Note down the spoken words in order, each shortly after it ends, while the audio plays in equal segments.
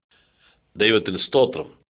ദൈവത്തിന് സ്തോത്രം.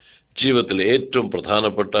 ജീവിതത്തിലെ ഏറ്റവും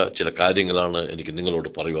പ്രധാനപ്പെട്ട ചില കാര്യങ്ങളാണ് എനിക്ക് നിങ്ങളോട്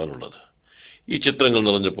പറയുവാനുള്ളത്. ഈ ചിത്രങ്ങൾ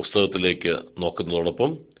നിറഞ്ഞ പുസ്തകത്തിലേക്ക്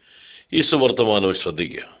നോക്കുന്നതോടൊപ്പം ഈ സുവർത്തമാനവും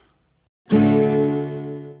ശ്രദ്ധിക്കുക.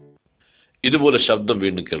 ഇതുപോലെ ശബ്ദം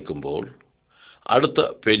വീണ്ടും കേൾക്കുമ്പോൾ അടുത്ത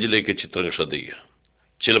പേജിലേക്ക് ചിത്രങ്ങൾ ശ്രദ്ധിക്കുക.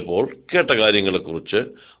 ചിലപ്പോൾ കേട്ട കാര്യങ്ങളെക്കുറിച്ച്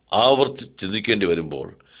ആവർത്തിച്ച് ചിന്തിക്കേണ്ടി വരുമ്പോൾ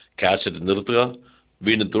കാസറ്റ് നിർത്തുക,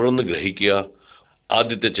 വീണ്ടും തുടർന്ന് ഗ്രഹിക്കുക.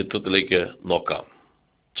 ആദ്യത്തെ ചിത്രത്തിലേക്ക് നോക്കാം.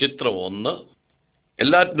 ചിത്രം 1.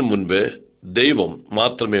 എല്ലാറ്റിനും മുൻപേ ദൈവം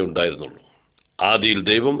മാത്രമേ ഉണ്ടായിരുന്നുള്ളൂ. ആദിയിൽ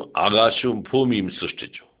ദൈവം ആകാശവും ഭൂമിയും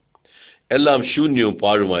സൃഷ്ടിച്ചു. എല്ലാം ശൂന്യവും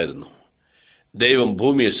പാഴുമായിരുന്നു. ദൈവം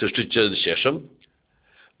ഭൂമിയെ സൃഷ്ടിച്ചതിന് ശേഷം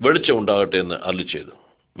വെളിച്ചം ഉണ്ടാകട്ടെ എന്ന് അരുളിച്ചെയ്തു.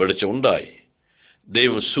 വെളിച്ചം ഉണ്ടായി.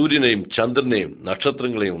 ദൈവം സൂര്യനെയും ചന്ദ്രനെയും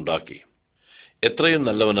നക്ഷത്രങ്ങളെയും ഉണ്ടാക്കി. എത്രയും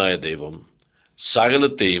നല്ലവനായ ദൈവം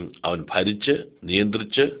സകലത്തെയും അവൻ ഭരിച്ച്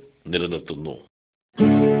നിയന്ത്രിച്ച് നിലനിർത്തുന്നു.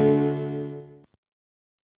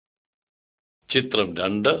 ചിത്രം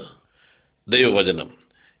 2. ദൈവവചനം.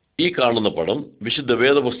 ഈ കാണുന്ന പടം വിശുദ്ധ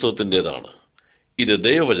വേദപുസ്തകത്തിൻ്റെതാണ്. ഇത്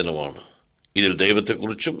ദൈവവചനമാണ്. ഇതിൽ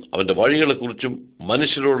ദൈവത്തെക്കുറിച്ചും അവൻ്റെ വഴികളെക്കുറിച്ചും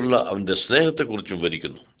മനുഷ്യരോടുള്ള അവൻ്റെ സ്നേഹത്തെക്കുറിച്ചും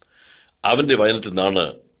വിവരിക്കുന്നു. അവൻ്റെ വചനത്തിൽ നിന്നാണ്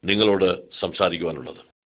നിങ്ങളോട് സംസാരിക്കുവാനുള്ളത്.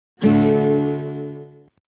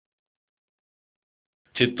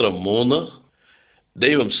 ചിത്രം 3.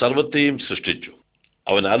 ദൈവം സർവത്തെയും സൃഷ്ടിച്ചു.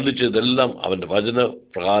 അവൻ അരുളിച്ചതെല്ലാം അവൻ്റെ വചന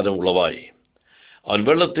പ്രകാരം ഉളവായി. അവൻ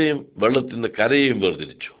വെള്ളത്തെയും വെള്ളത്തിൽ നിന്ന് കരയെയും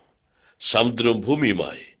വേർതിരിച്ചു. സമുദ്രവും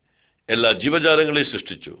ഭൂമിയുമായി എല്ലാ ജീവജാലങ്ങളെയും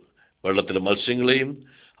സൃഷ്ടിച്ചു. വെള്ളത്തിലെ മത്സ്യങ്ങളെയും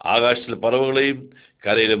ആകാശത്തിലെ പറവകളെയും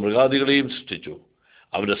കരയിലെ മൃഗാദികളെയും സൃഷ്ടിച്ചു.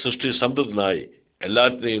 അവൻ്റെ സൃഷ്ടി സമൃദ്ധനായി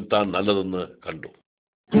എല്ലാറ്റിനെയും താൻ നല്ലതെന്ന് കണ്ടു.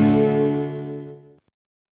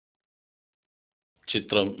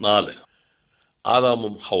 ചിത്രം 4.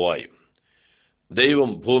 ആദാമും ഹവ്വായും. ദൈവം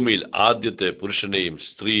ഭൂമിയിൽ ആദ്യത്തെ പുരുഷനെയും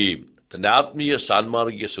സ്ത്രീയെയും തൻ്റെ ആത്മീയ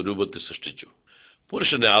സാൻമാർഗിക സ്വരൂപത്തിൽ സൃഷ്ടിച്ചു.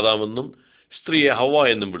 പുരുഷനെ ആദാമെന്നും സ്ത്രീയെ ഹവ്വ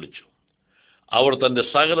എന്നും വിളിച്ചു. അവർ തൻ്റെ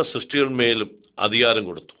സകല സൃഷ്ടികളിന്മേലും അധികാരം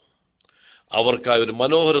കൊടുത്തു. അവർക്കായി ഒരു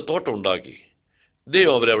മനോഹര തോട്ടം ഉണ്ടാക്കി.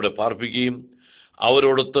 ദൈവം അവരെ അവിടെ പാർപ്പിക്കുകയും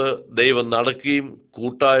അവരോടൊത്ത് ദൈവം നടക്കുകയും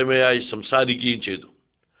കൂട്ടായ്മയായി സംസാരിക്കുകയും ചെയ്തു.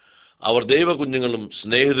 അവർ ദൈവകുഞ്ഞുങ്ങളും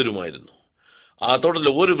സ്നേഹിതരുമായിരുന്നു. ആ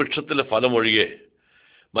തോട്ടത്തിലെ ഒരു വൃക്ഷത്തിലെ ഫലമൊഴികെ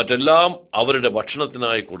മറ്റെല്ലാം അവരുടെ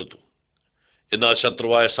ഭക്ഷണത്തിനായി കൊടുത്തു. എന്നാൽ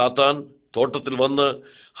ശത്രുവായ സാത്താൻ തോട്ടത്തിൽ വന്ന്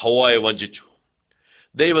ഹവ്വായെ വഞ്ചിച്ചു.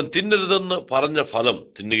 ദൈവം തിന്നരുതെന്ന് പറഞ്ഞ ഫലം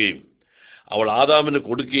തിന്നുകയും അവൾ ആദാമിന്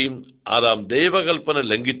കൊടുക്കുകയും ആദാം ദൈവകൽപ്പന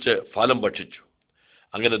ലംഘിച്ച് ഫലം ഭക്ഷിച്ചു.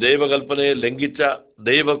 അങ്ങനെ ദൈവകൽപ്പനയെ ലംഘിച്ച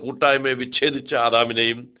ദൈവ കൂട്ടായ്മയെ വിച്ഛേദിച്ച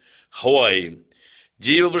ആദാമിനെയും ഹവ്വായെയും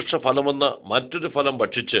ജീവവൃക്ഷ ഫലമെന്ന മറ്റൊരു ഫലം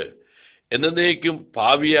ഭക്ഷിച്ച് എന്നേക്കും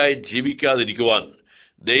പാപിയായി ജീവിക്കാതിരിക്കുവാൻ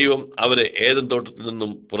ദൈവം അവരെ ഏദൻ തോട്ടത്തിൽ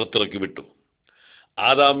നിന്നും പുറത്തിറക്കി വിട്ടു.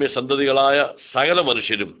 ആദാമ്യ സന്തതികളായ സകല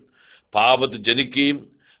മനുഷ്യരും പാപത്തിൽ ജനിക്കുകയും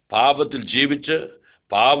പാപത്തിൽ ജീവിച്ച്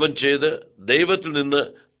പാപം ചെയ്ത് ദൈവത്തിൽ നിന്ന്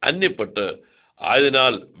അന്യപ്പെട്ട്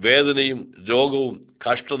ആയതിനാൽ വേദനയും രോഗവും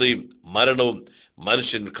കഷ്ടതയും മരണവും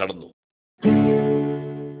മനുഷ്യൻ കടന്നു.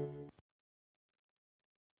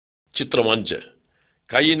 ചിത്രം 5.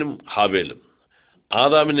 കയീനും ഹാബേലും.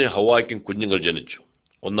 ആദാമിന് ഹവ്വായ്ക്കും കുഞ്ഞുങ്ങൾ ജനിച്ചു.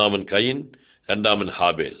 ഒന്നാമൻ കയീൻ, രണ്ടാമൻ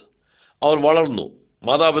ഹാബേൽ. അവർ വളർന്നു.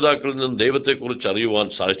 മാതാപിതാക്കളിൽ നിന്ന് ദൈവത്തെക്കുറിച്ച് അറിയുവാൻ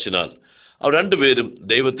സാധിച്ചതിനാൽ അവർ രണ്ടുപേരും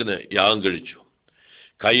ദൈവത്തിന് യാഗം കഴിച്ചു.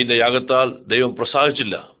 കയീന്റെ യാഗത്താൽ ദൈവം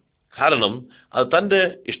പ്രസാദിച്ചില്ല. കാരണം അത് തൻ്റെ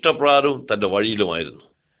ഇഷ്ടപ്രകാരവും തൻ്റെ വഴിയിലുമായിരുന്നു.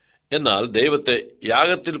 എന്നാൽ ദൈവത്തെ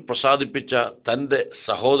യാഗത്തിൽ പ്രസാദിപ്പിച്ച തൻ്റെ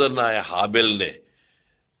സഹോദരനായ ഹാബേലിനെ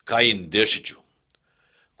കയീൻ ദ്വേഷിച്ചു.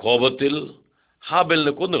 കോപത്തിൽ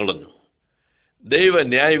ഹാബേലിനെ കൊന്നുകളഞ്ഞു. ദൈവ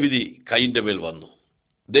ന്യായവിധി കയീന്റെ മേൽ വന്നു.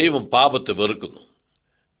 ദൈവം പാപത്തെ വെറുക്കുന്നു.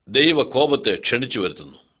 ദൈവ കോപത്തെ ക്ഷണിച്ചു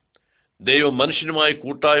വരുത്തുന്നു. ദൈവം മനുഷ്യനുമായി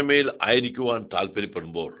കൂട്ടായ്മയിൽ ആയിരിക്കുവാൻ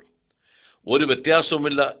താല്പര്യപ്പെടുമ്പോൾ ഒരു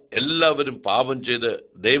വ്യത്യാസവുമില്ല, എല്ലാവരും പാപം ചെയ്ത്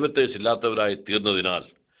ദൈവത്തെ ഇല്ലാത്തവരായി തീർന്നതിനാൽ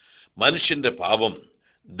മനുഷ്യന്റെ പാപം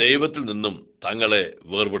ദൈവത്തിൽ നിന്നും തങ്ങളെ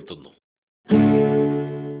വേർപെടുത്തുന്നു.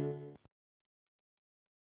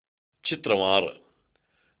 ചിത്രം 6.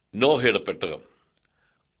 നോഹയുടെ പെട്ടകം.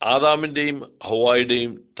 ആദാമിൻ്റെയും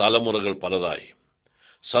ഹവ്വായുടെയും തലമുറകൾ പലതായി.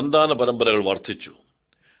 സന്താന പരമ്പരകൾ വർദ്ധിച്ചു.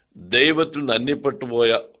 ദൈവത്തിൽ നിന്ന്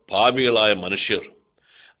അന്യപ്പെട്ടുപോയ പാപികളായ മനുഷ്യർ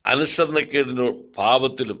അനുസരണക്കേടിനോ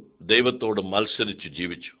പാപത്തിലും ദൈവത്തോട് മത്സരിച്ച്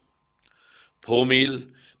ജീവിച്ചു. ഭൂമിയിൽ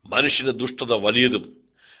മനുഷ്യന്റെ ദുഷ്ടത വലിയതും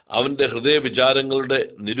അവൻ്റെ ഹൃദയവിചാരങ്ങളുടെ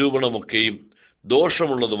നിരൂപണമൊക്കെയും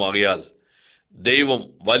ദോഷമുള്ളതുമാകയാൽ ദൈവം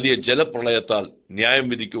വലിയ ജലപ്രളയത്താൽ ന്യായം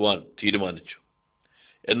വിധിക്കുവാൻ തീരുമാനിച്ചു.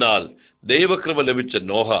 എന്നാൽ ദൈവകൃപ ലഭിച്ച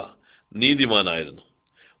നോഹ നീതിമാനായിരുന്നു.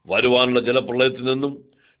 വരുവാനുള്ള ജലപ്രളയത്തിൽ നിന്നും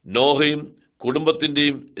നോഹയും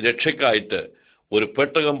കുടുംബത്തിൻ്റെയും രക്ഷയ്ക്കായിട്ട് ഒരു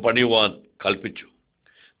പെട്ടകം പണിയുവാൻ കൽപ്പിച്ചു.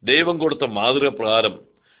 ദൈവം കൊടുത്ത മാതൃക പ്രകാരം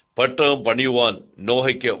പെട്ടകം പണിയുവാൻ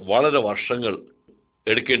നോഹയ്ക്ക് വളരെ വർഷങ്ങൾ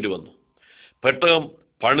എടുക്കേണ്ടി വന്നു. പെട്ടകം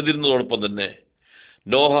പണിതിരുന്നതോടൊപ്പം തന്നെ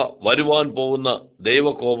നോഹ വരുവാൻ പോകുന്ന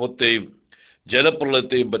ദൈവകോപത്തെയും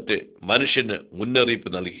ജലപ്രളയത്തെയും പറ്റി മനുഷ്യന് മുന്നറിയിപ്പ്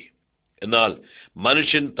നൽകി. എന്നാൽ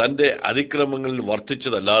മനുഷ്യൻ തൻ്റെ അതിക്രമങ്ങളിൽ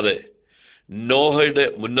വർദ്ധിച്ചതല്ലാതെ നോഹയുടെ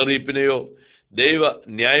മുന്നറിയിപ്പിനെയോ ദൈവ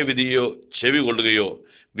ന്യായവിധിയോ ചെവി കൊള്ളുകയോ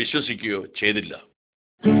വിശ്വസിക്കുകയോ ചെയ്തില്ല.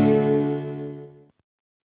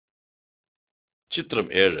 ചിത്രം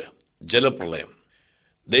 7. ജലപ്രളയം.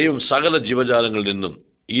 ദൈവം സകല ജീവജാലങ്ങളിൽ നിന്നും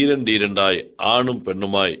ഈരണ്ടീരണ്ടായി ആണും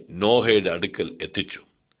പെണ്ണുമായി നോഹയുടെ അടുക്കൽ എത്തിച്ചു.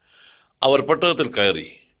 അവർ പെട്ടകത്തിൽ കയറി.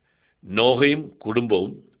 നോഹയും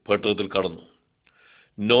കുടുംബവും പെട്ടകത്തിൽ കടന്നു.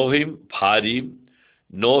 നോഹയും ഭാര്യയും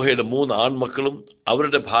നോഹയുടെ 3 ആൺമക്കളും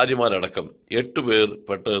അവരുടെ ഭാര്യമാരടക്കം 8 പേർ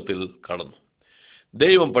പെട്ടകത്തിൽ കടന്നു.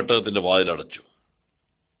 ദൈവം പെട്ടകത്തിന്റെ വാതിലടച്ചു.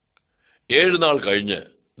 7 നാൾ കഴിഞ്ഞ്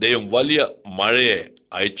ദൈവം വലിയ മഴയെ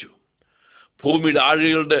അയച്ചു. ഭൂമിയുടെ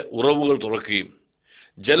ആഴികളുടെ ഉറവുകൾ തുറക്കുകയും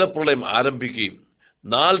ജലപ്രളയം ആരംഭിക്കുകയും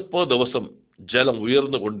 40 ദിവസം ജലം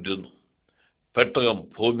ഉയർന്നുകൊണ്ടിരുന്നു. പെട്ടകം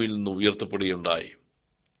ഭൂമിയിൽ നിന്ന് ഉയർത്തപ്പെടുകയുണ്ടായി.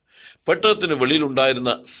 പെട്ടകത്തിന്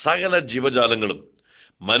വെളിയിലുണ്ടായിരുന്ന സകല ജീവജാലങ്ങളും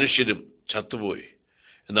മനുഷ്യരും ചത്തുപോയി.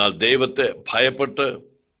 എന്നാൽ ദൈവത്തെ ഭയപ്പെട്ട്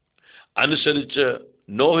അനുസരിച്ച്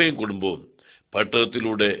നോഹയും കുടുംബവും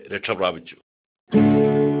പെട്ടകത്തിലൂടെ രക്ഷപ്രാപിച്ചു.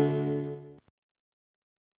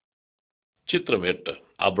 ചിത്രം 8.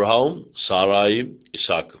 അബ്രഹാമും സാറായും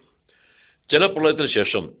ഇസാക്കും. ജലപ്രളയത്തിന്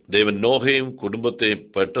ശേഷം ദൈവം നോഹയും കുടുംബത്തെയും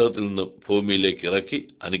പെട്ടകത്തിൽ നിന്ന് ഭൂമിയിലേക്ക് ഇറക്കി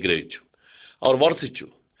അനുഗ്രഹിച്ചു. അവർ വർദ്ധിച്ചു.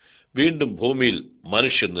 വീണ്ടും ഭൂമിയിൽ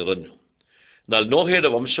മനുഷ്യർ നിറഞ്ഞു. എന്നാൽ നോഹയുടെ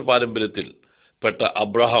വംശപാരമ്പര്യത്തിൽ പെട്ട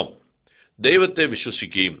അബ്രഹാം ദൈവത്തെ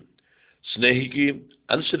വിശ്വസിക്കുകയും സ്നേഹിക്കുകയും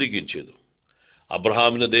അനുസരിക്കുകയും ചെയ്തു.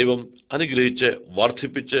 അബ്രഹാമിനെ ദൈവം അനുഗ്രഹിച്ച്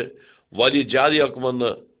വർദ്ധിപ്പിച്ച് വലിയ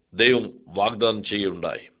ജാതിയാക്കുമെന്ന് ദൈവം വാഗ്ദാനം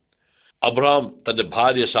ചെയ്യുകയുണ്ടായി. അബ്രഹാം തൻ്റെ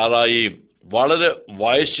ഭാര്യ സാറായെയും വളരെ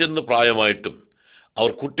വയസ്സെന്ന് പ്രായമായിട്ടും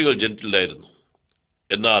അവർ കുട്ടികൾ ജനിച്ചില്ലായിരുന്നു.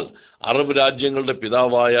 എന്നാൽ അറബ് രാജ്യങ്ങളുടെ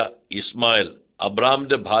പിതാവായ ഇസ്മായിൽ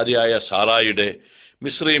അബ്രഹാമിന്റെ ഭാര്യയായ സാറായിയുടെ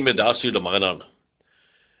മിസ്രയീമ്യ ദാസിയുടെ മകനാണ്.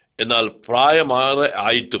 എന്നാൽ പ്രായമാറെ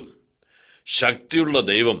ആയിട്ടും ശക്തിയുള്ള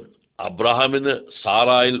ദൈവം അബ്രഹാമിന്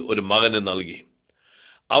സാറായിൽ ഒരു മകനെ നൽകി.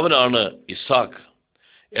 അവനാണ് ഇസാക്ക്.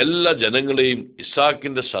 എല്ലാ ജനങ്ങളെയും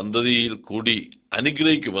ഇസാക്കിന്റെ സന്തതിയിൽ കൂടി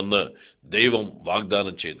അനുഗ്രഹിക്കുമെന്ന് ദൈവം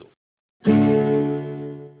വാഗ്ദാനം ചെയ്തു.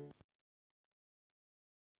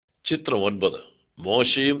 ചിത്രം 9.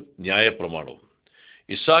 മോശയും ന്യായപ്രമാണവും.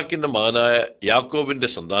 ഇസാക്കിന്റെ മകനായ യാക്കോബിന്റെ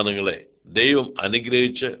സന്താനങ്ങളെ ദൈവം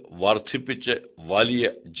അനുഗ്രഹിച്ച് വർദ്ധിപ്പിച്ച് വലിയ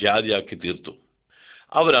ജാതിയാക്കി തീർത്തു.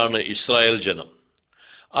 അവരാണ് ഇസ്രായേൽ ജനം.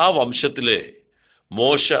 ആ വംശത്തിലെ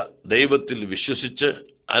മോശ ദൈവത്തിൽ വിശ്വസിച്ച്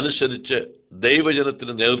അനുസരിച്ച്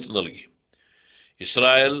ദൈവജനത്തിന് നേതൃത്വം നൽകി.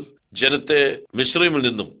 ഇസ്രായേൽ ജനത്തെ മിസ്രൈമിൽ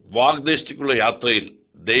നിന്നും വാഗ്ദേശത്തേക്കുള്ള യാത്രയിൽ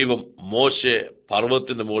ദൈവം മോശയെ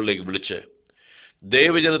പർവ്വതത്തിന്റെ മുകളിലേക്ക് വിളിച്ച്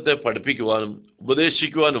ദൈവജനത്തെ പഠിപ്പിക്കുവാനും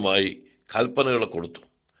ഉപദേശിക്കുവാനുമായി കൽപ്പനകളെ കൊടുത്തു.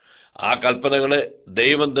 ആ കൽപ്പനകളെ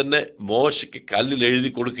ദൈവം തന്നെ മോശയ്ക്ക് കല്ലിൽ എഴുതി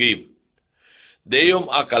കൊടുക്കുകയും ദൈവം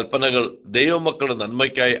ആ കൽപ്പനകൾ ദൈവമക്കളുടെ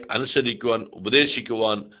നന്മയ്ക്കായി അനുസരിക്കുവാൻ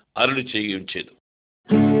ഉപദേശിക്കുവാൻ അരുളി ചെയ്യുകയും ചെയ്തു.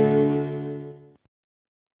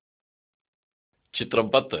 ചിത്രം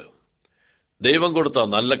 10. ദൈവം കൊടുത്ത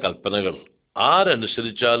നല്ല കൽപ്പനകൾ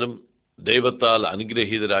ആരനുസരിച്ചാലും ദൈവത്താൽ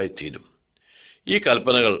അനുഗ്രഹീതരായി തീരും. ഈ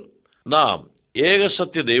കൽപ്പനകൾ നാം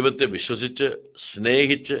ഏകസത്യ ദൈവത്തെ വിശ്വസിച്ച്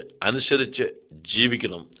സ്നേഹിച്ച് അനുസരിച്ച്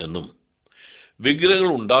ജീവിക്കണം എന്നും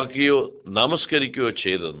വിഗ്രഹങ്ങൾ ഉണ്ടാക്കുകയോ നമസ്കരിക്കുകയോ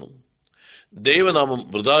ചെയ്തെന്നും ദൈവനാമം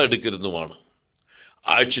വൃഥാ എടുക്കരുതുമാണ്.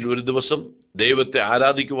 ആഴ്ചയിൽ ഒരു ദിവസം ദൈവത്തെ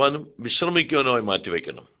ആരാധിക്കുവാനും വിശ്രമിക്കുവാനുമായി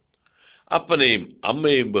മാറ്റിവെക്കണം. അപ്പനെയും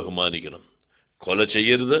അമ്മയെയും ബഹുമാനിക്കണം. കൊല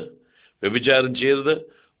ചെയ്യരുത്, വ്യഭിചാരം ചെയ്യരുത്,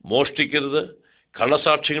 മോഷ്ടിക്കരുത്,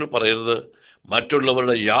 കള്ളസാക്ഷ്യങ്ങൾ പറയരുത്,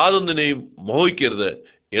 മറ്റുള്ളവരുടെ യാതൊന്നിനെയും മോഹിക്കരുത്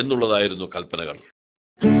എന്നുള്ളതായിരുന്നു കൽപ്പനകൾ.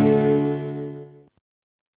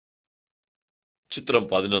 ചിത്രം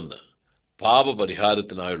 11.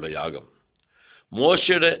 പാപപരിഹാരത്തിനായുള്ള യാഗം.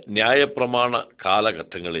 മോശയുടെ ന്യായപ്രമാണ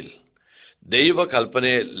കാലഘട്ടങ്ങളിൽ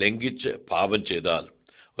ദൈവകൽപ്പനയെ ലംഘിച്ച് പാപം ചെയ്താൽ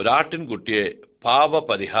ഒരാട്ടിൻകുട്ടിയെ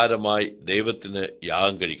പാപപരിഹാരമായി ദൈവത്തിന്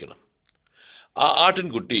യാഗം കഴിക്കണം. ആ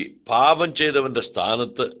ആട്ടിൻകുട്ടി പാപം ചെയ്തവന്റെ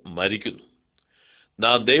സ്ഥാനത്ത് മരിക്കുന്നു.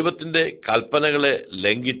 നാം ദൈവത്തിൻ്റെ കൽപ്പനകളെ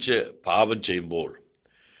ലംഘിച്ച് പാപം ചെയ്യുമ്പോൾ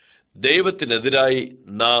ദൈവത്തിനെതിരായി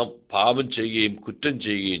നാം പാപം ചെയ്യുകയും കുറ്റം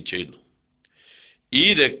ചെയ്യുകയും ചെയ്യുന്നു. ഈ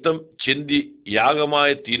രക്തം ചിന്തി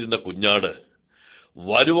യാഗമായി തീരുന്ന കുഞ്ഞാട്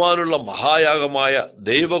വരുവാനുള്ള മഹായാഗമായ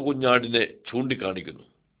ദൈവകുഞ്ഞാടിനെ ചൂണ്ടിക്കാണിക്കുന്നു.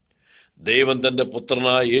 ദൈവം തൻ്റെ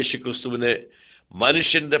പുത്രനായ യേശുക്രിസ്തുവിനെ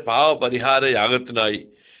മനുഷ്യന്റെ പാപപരിഹാര യാഗത്തിനായി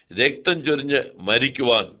രക്തം ചൊരിഞ്ഞ്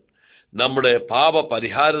മരിക്കുവാൻ, നമ്മുടെ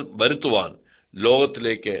പാപപരിഹാരം വരുത്തുവാൻ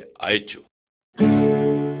ലോകത്തിലേക്ക് അയച്ചു.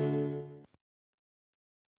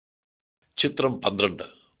 ചിത്രം 12.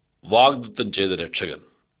 വാഗ്ദത്തം ചെയ്ത രക്ഷകൻ.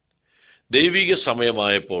 ദൈവിക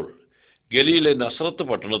സമയമായപ്പോൾ ഗലീലെ നസ്രത്ത്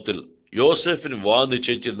പട്ടണത്തിൽ യോസെഫിന് വിവാഹം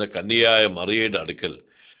നിശ്ചയിച്ചിരുന്ന കന്യയായ മറിയയുടെ അടുക്കൽ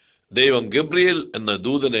ദൈവം ഗബ്രിയേൽ എന്ന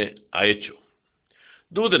ദൂതനെ അയച്ചു.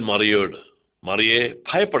 ദൂതൻ മറിയയോട്, മറിയേ,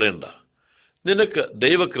 ഭയപ്പെടേണ്ട, നിനക്ക്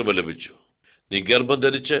ദൈവകൃപ ലഭിച്ചു. നീ ഗർഭം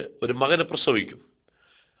ധരിച്ച് ഒരു മകനെ പ്രസവിക്കും.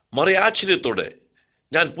 മറിയ ആശ്ചര്യത്തോടെ,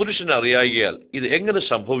 ഞാൻ പുരുഷനെ അറിയായികയാൽ ഇത് എങ്ങനെ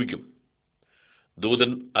സംഭവിക്കും?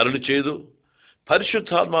 ദൂതൻ അരുളി ചെയ്തു,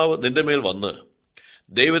 പരിശുദ്ധാത്മാവ് നിന്റെ മേൽ വന്ന്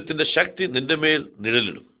ദൈവത്തിന്റെ ശക്തി നിന്റെ മേൽ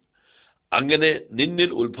നിഴലിടും. അങ്ങനെ നിന്നിൽ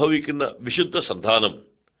ഉത്ഭവിക്കുന്ന വിശുദ്ധ സന്താനം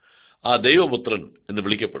ആ ദൈവപുത്രൻ എന്ന്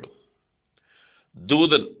വിളിക്കപ്പെടും.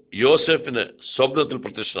 ദൂതൻ യോസെഫിന് സ്വപ്നത്തിൽ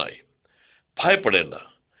പ്രത്യക്ഷനായി, ഭയപ്പെടേണ്ട,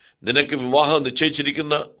 നിനക്ക് വിവാഹം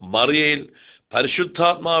നിശ്ചയിച്ചിരിക്കുന്ന മറിയയിൽ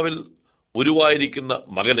പരിശുദ്ധാത്മാവിൽ ഉരുവായിരിക്കുന്ന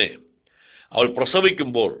മകനെ അവൾ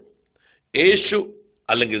പ്രസവിക്കുമ്പോൾ യേശു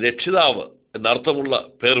അല്ലെങ്കിൽ രക്ഷിതാവ് എന്നർത്ഥമുള്ള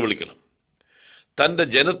പേർ വിളിക്കണം. തൻ്റെ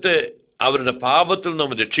ജനത്തെ അവരുടെ പാപത്തിൽ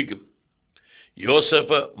നിന്ന് രക്ഷിക്കും.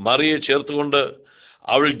 യോസെഫ് മറിയെ ചേർത്തുകൊണ്ട്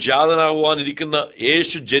അവൾ ജാതനാകുവാനിരിക്കുന്ന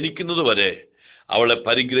യേശു ജനിക്കുന്നത് വരെ അവളെ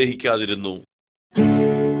പരിഗ്രഹിക്കാതിരുന്നു.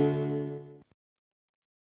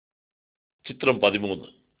 ചിത്രം 13.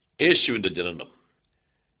 യേശുവിൻ്റെ ജനനം.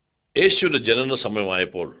 യേശുവിൻ്റെ ജനന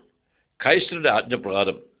സമയമായപ്പോൾ കൈസരുടെ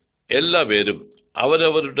ആജ്ഞപ്രകാരം എല്ലാവരും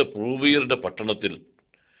അവരവരുടെ പൂർവീകരുടെ പട്ടണത്തിൽ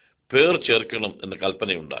പേർ ചേർക്കണം എന്ന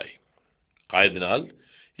കൽപ്പനയുണ്ടായി. ആയതിനാൽ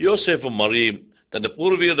യോസേഫും മറിയയും തൻ്റെ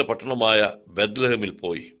പൂർവീകരുടെ പട്ടണമായ ബെത്ലഹേമിൽ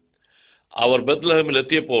പോയി. അവർ ബെത്ലഹേമിൽ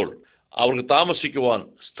എത്തിയപ്പോൾ അവർക്ക് താമസിക്കുവാൻ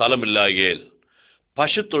സ്ഥലമില്ലായകയാൽ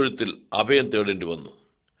പശുത്തൊഴുത്തിൽ അഭയം തേടേണ്ടി വന്നു.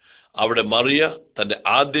 അവിടെ മറിയ തൻ്റെ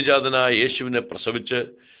ആദ്യജാതനായ യേശുവിനെ പ്രസവിച്ച്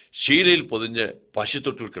ശീലയിൽ പൊതിഞ്ഞ്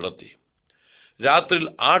പശുത്തൊട്ടിൽ കിടത്തി. രാത്രിയിൽ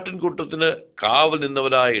ആട്ടിൻകൂട്ടത്തിന് കാവൽ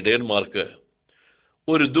നിന്നവരായ ഇടയന്മാർക്ക്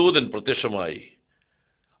ഒരു ദൂതൻ പ്രത്യക്ഷമായി,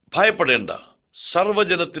 ഭയപ്പെടേണ്ട,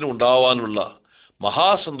 സർവ്വജനത്തിനും ഉണ്ടാവാനുള്ള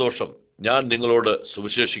മഹാസന്തോഷം ഞാൻ നിങ്ങളോട്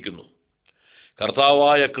സുവിശേഷിക്കുന്നു.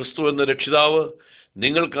 കർത്താവായ ക്രിസ്തു എന്ന രക്ഷിതാവ്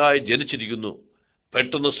നിങ്ങൾക്കായി ജനിച്ചിരിക്കുന്നു.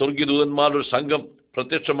 പെട്ടെന്ന് സ്വർഗീയദൂതന്മാരുടെ സംഘം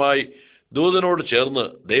പ്രത്യക്ഷമായി ദൂതനോട് ചേർന്ന്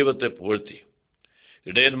ദൈവത്തെ പുകഴ്ത്തി.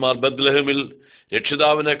 ഇടയന്മാർ ബെത്ലഹേമിൽ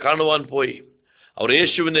രക്ഷിതാവിനെ കാണുവാൻ പോയി. അവർ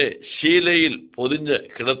യേശുവിനെ ശീലയിൽ പൊതിഞ്ഞ്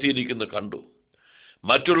കിടത്തിയിരിക്കുന്നു കണ്ടു.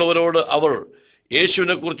 മറ്റുള്ളവരോട് അവർ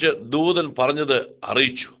യേശുവിനെ കുറിച്ച് ദൂതൻ പറഞ്ഞത്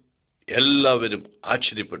അറിയിച്ചു. എല്ലാവരും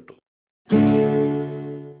ആശ്ചര്യപ്പെട്ടു.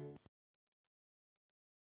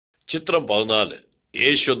 ചിത്രം 14.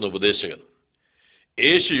 യേശു എന്ന ഉപദേശകൻ.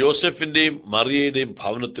 യേശു യോസെഫിന്റെയും മറിയയുടെയും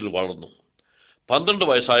ഭവനത്തിൽ വളർന്നു. 12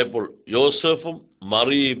 വയസ്സായപ്പോൾ യോസെഫും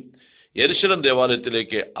മറിയയും യെരുശലേം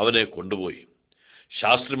ദേവാലയത്തിലേക്ക് അവനെ കൊണ്ടുപോയി.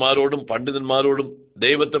 ശാസ്ത്രിമാരോടും പണ്ഡിതന്മാരോടും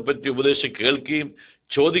ദൈവത്തെപ്പറ്റി ഉപദേശം കേൾക്കുകയും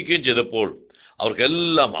ചോദിക്കുകയും ചെയ്തപ്പോൾ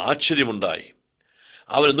അവർക്കെല്ലാം ആശ്ചര്യമുണ്ടായി.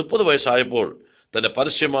 അവന് 30 വയസ്സായപ്പോൾ തന്റെ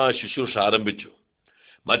പരസ്യമായ ശുശ്രൂഷ ആരംഭിച്ചു.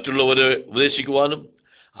 മറ്റുള്ളവരെ ഉപദേശിക്കുവാനും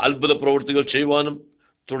അത്ഭുത പ്രവൃത്തികൾ ചെയ്യുവാനും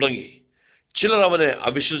തുടങ്ങി. ചിലർ അവനെ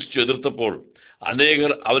അവിശ്വസിച്ച് എതിർത്തപ്പോൾ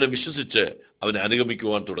അനേകർ അവനെ വിശ്വസിച്ച് അവനെ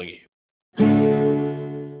അനുഗമിക്കുവാൻ തുടങ്ങി.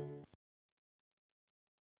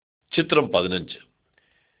 ചിത്രം 15.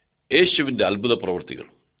 യേശുവിൻ്റെ അത്ഭുത പ്രവൃത്തികൾ.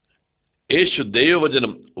 യേശു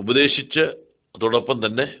ദൈവവചനം ഉപദേശിച്ച് അതോടൊപ്പം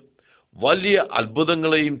തന്നെ വലിയ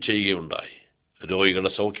അത്ഭുതങ്ങളെയും ചെയ്യുകയുണ്ടായി.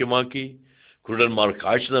 രോഗികളെ സൗഖ്യമാക്കി, കുരുടന്മാർ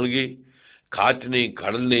കാഴ്ച നൽകി, കാറ്റിനെയും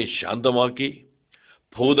കടലിനെയും ശാന്തമാക്കി,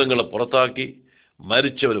 ഭൂതങ്ങളെ പുറത്താക്കി,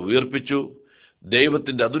 മരിച്ചവരെ ഉയർപ്പിച്ചു.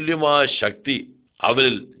 ദൈവത്തിൻ്റെ അതുല്യമായ ശക്തി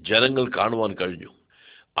അവനിൽ ജനങ്ങൾ കാണുവാൻ കഴിഞ്ഞു.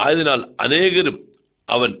 ആയതിനാൽ അനേകരും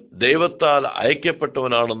അവൻ ദൈവത്താൽ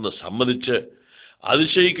അയക്കപ്പെട്ടവനാണെന്ന് സമ്മതിച്ച്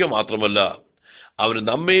അതിശയിക്കുക മാത്രമല്ല, അവന്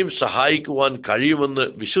നമ്മെയും സഹായിക്കുവാൻ കഴിയുമെന്ന്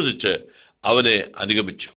വിശ്വസിച്ച് അവനെ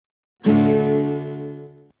അനുഗമിച്ചു.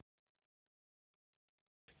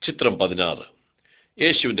 ചിത്രം 16.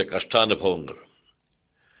 യേശുവിൻ്റെ കഷ്ടാനുഭവങ്ങൾ.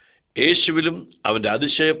 യേശുവിലും അവൻ്റെ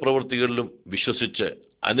അതിശയ പ്രവൃത്തികളിലും വിശ്വസിച്ച്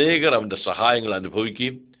അനേകർ അവൻ്റെ സഹായങ്ങൾ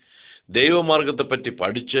അനുഭവിക്കുകയും ദൈവമാർഗത്തെപ്പറ്റി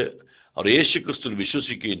പഠിച്ച് അവർ യേശുക്രിസ്തുവിൽ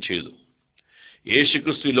വിശ്വസിക്കുകയും ചെയ്തു.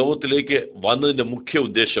 യേശുക്രിസ്തു ലോകത്തിലേക്ക് വന്നതിൻ്റെ മുഖ്യ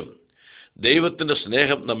ഉദ്ദേശം ദൈവത്തിൻ്റെ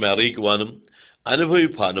സ്നേഹം നമ്മെ അറിയിക്കുവാനും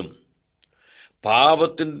അനുഭവിപ്പാനും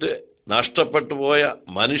പാപത്തിൻ്റെ നഷ്ടപ്പെട്ടു പോയ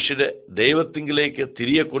മനുഷ്യരെ ദൈവത്തിങ്കിലേക്ക്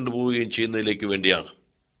തിരികെ കൊണ്ടുപോവുകയും ചെയ്യുന്നതിലേക്ക് വേണ്ടിയാണ്.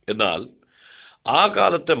 എന്നാൽ ആ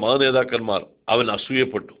കാലത്തെ മതനേതാക്കന്മാർ അവൻ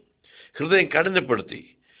അസൂയപ്പെട്ടു, ഹൃദയം കഠിനപ്പെടുത്തി,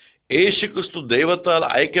 യേശുക്രിസ്തു ദൈവത്താൽ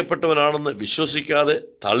അയക്കപ്പെട്ടവനാണെന്ന് വിശ്വസിക്കാതെ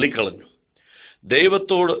തള്ളിക്കളഞ്ഞു.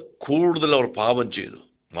 ദൈവത്തോട് കൂടുതൽ അവർ പാപം ചെയ്തു.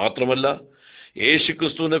 മാത്രമല്ല,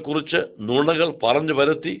 യേശുക്രിസ്തുവിനെ കുറിച്ച് നുണകൾ പറഞ്ഞു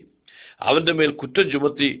പരത്തി അവൻ്റെ മേൽ കുറ്റം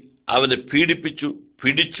ചുമത്തി അവനെ പീഡിപ്പിച്ചു,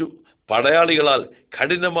 പിടിച്ചു. പടയാളികളാൽ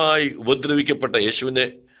കഠിനമായി ഉപദ്രവിക്കപ്പെട്ട യേശുവിനെ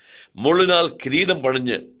മുള്ളിനാൽ കിരീടം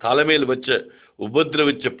പണിഞ്ഞ് തലമേൽ വെച്ച്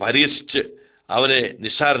ഉപദ്രവിച്ച് പരിഹസിച്ച് അവനെ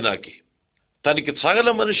നിസ്സാരനാക്കി. തനിക്ക് സകല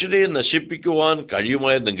മനുഷ്യരെയും നശിപ്പിക്കുവാൻ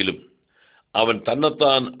കഴിയുമായിരുന്നെങ്കിലും അവൻ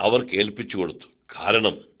തന്നെത്താൻ അവർക്ക് ഏൽപ്പിച്ചു കൊടുത്തു.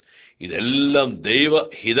 കാരണം ഇതെല്ലാം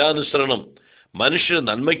ദൈവഹിതാനുസരണം മനുഷ്യ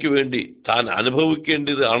നന്മയ്ക്ക് വേണ്ടി താൻ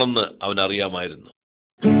അനുഭവിക്കേണ്ടതാണെന്ന് അവൻ അറിയാമായിരുന്നു.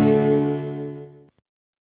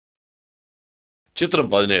 ചിത്രം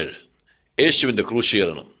 17. യേശുവിന്റെ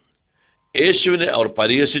ക്രൂശീകരണം. യേശുവിനെ അവർ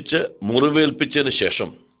പരിഹസിച്ച് മുറിവേൽപ്പിച്ചതിന് ശേഷം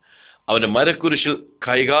അവനെ മരക്കുരിശിൽ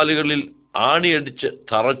കൈകാലുകളിൽ ആണിയടിച്ച്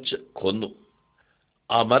തറച്ച് കൊന്നു.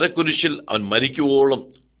 ആ മരക്കുരിശിൽ അവൻ മരിക്കുവോളം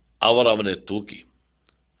അവർ അവനെ തൂക്കി.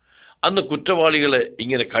 അന്ന് കുറ്റവാളികളെ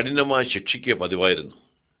ഇങ്ങനെ കഠിനമായി ശിക്ഷിക്കുക പതിവായിരുന്നു.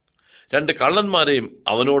 2 കള്ളന്മാരെയും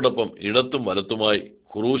അവനോടൊപ്പം ഇടത്തും വലത്തുമായി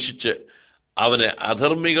ക്രൂശിച്ച് അവനെ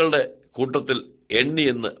അധർമ്മികളുടെ കൂട്ടത്തിൽ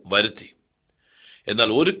എണ്ണിയെന്ന് വരുത്തി. എന്നാൽ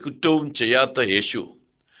ഒരു കുറ്റവും ചെയ്യാത്ത യേശു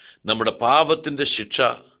നമ്മുടെ പാപത്തിന്റെ ശിക്ഷ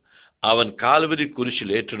അവൻ കാൽവരി കുരിശിൽ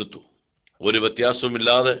ഏറ്റെടുത്തു. ഒരു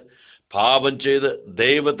വ്യത്യാസവുമില്ലാതെ പാപം ചെയ്ത്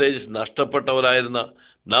ദൈവ തേജസ് നഷ്ടപ്പെട്ടവരായിരുന്ന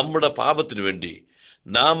നമ്മുടെ പാപത്തിനു വേണ്ടി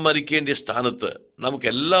നാം മരിക്കേണ്ട സ്ഥാനത്ത് നമുക്ക്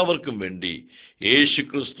എല്ലാവർക്കും വേണ്ടി യേശു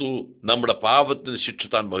ക്രിസ്തു നമ്മുടെ പാപത്തിന് ശിക്ഷ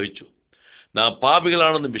താൻ വഹിച്ചു. നാം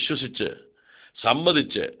പാപികളാണെന്ന് വിശ്വസിച്ച്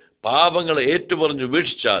സമ്മതിച്ച് പാപങ്ങളെ ഏറ്റുപറഞ്ഞ്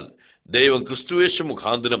ഉപേക്ഷിച്ചാൽ ദൈവം ക്രിസ്തുയേശു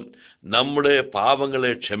മുഖാന്തരം നമ്മുടെ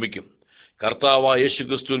പാപങ്ങളെ ക്ഷമിക്കും. കർത്താവായ യേശു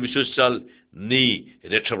ക്രിസ്തുവിൽ വിശ്വസിച്ചാൽ നീ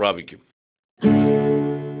രക്ഷ പ്രാപിക്കും.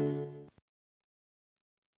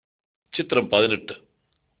 ചിത്രം 18.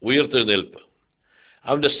 ഉയർത്തെഴുന്നേൽപ്പ്.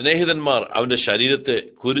 അവന്റെ സ്നേഹിതന്മാർ അവന്റെ ശരീരത്തെ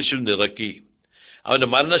കുരിശിൽ നിറക്കി അവന്റെ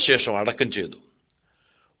മരണശേഷം അടക്കം ചെയ്തു.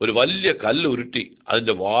 ഒരു വലിയ കല്ല് ഉരുട്ടി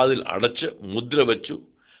അതിന്റെ വാതിൽ അടച്ച് മുദ്ര വെച്ചു.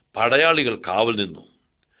 പടയാളികൾ കാവൽ നിന്നു.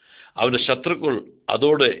 അവന്റെ ശത്രുക്കൾ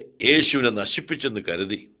അതോടെ യേശുവിനെ നശിപ്പിച്ചെന്ന്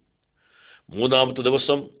കരുതി. 3-ാമത്തെ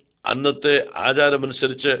ദിവസം അന്നത്തെ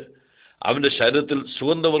ആചാരമനുസരിച്ച് അവന്റെ ശരീരത്തിൽ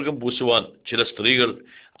സുഗന്ധവർഗം പൂശുവാൻ ചില സ്ത്രീകൾ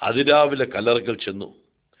അതിരാവിലെ കല്ലറയ്ക്കൽ ചെന്നു.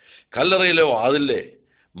 കല്ലറയിലെ വാതിലെ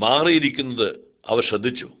മാറിയിരിക്കുന്നത് അവർ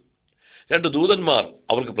ശ്രദ്ധിച്ചു. 2 ദൂതന്മാർ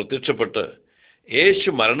അവർക്ക് പ്രത്യക്ഷപ്പെട്ട് യേശു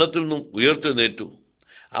മരണത്തിൽ നിന്നും ഉയർത്തെഴുന്നേറ്റു,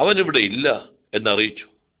 അവനിവിടെ ഇല്ല എന്നറിയിച്ചു.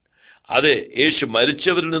 അതെ, യേശു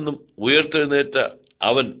മരിച്ചവരിൽ നിന്നും ഉയർത്തെഴുന്നേറ്റ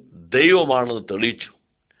അവൻ ദൈവമാണെന്ന് തെളിയിച്ചു.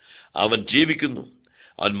 അവൻ ജീവിക്കുന്നു.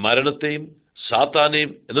 അവൻ മരണത്തെയും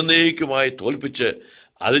സാത്താനെയും എന്നേക്കുമായി തോൽപ്പിച്ച്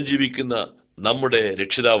അതിജീവിക്കുന്ന നമ്മുടെ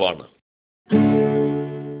രക്ഷിതാവാണ്.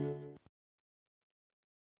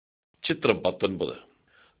 ചിത്രം 19.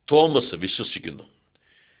 തോമസ് വിശ്വസിക്കുന്നു.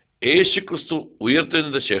 യേശുക്രിസ്തു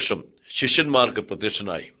ഉയർത്തെഴുന്നതിന് ശേഷം ശിഷ്യന്മാർക്ക്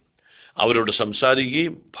പ്രത്യക്ഷനായി. അവരോട്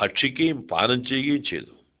സംസാരിക്കുകയും ഭക്ഷിക്കുകയും പാനം ചെയ്യുകയും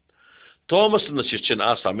ചെയ്തു. തോമസ് എന്ന ശിഷ്യൻ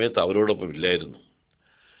ആ സമയത്ത് അവരോടൊപ്പം ഇല്ലായിരുന്നു.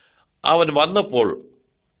 അവൻ വന്നപ്പോൾ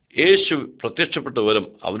യേശു പ്രത്യക്ഷപ്പെട്ട വിവരം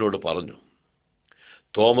അവനോട് പറഞ്ഞു.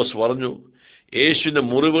 തോമസ് പറഞ്ഞു, യേശുവിന്റെ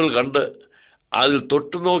മുറിവുകൾ കണ്ട് അതിൽ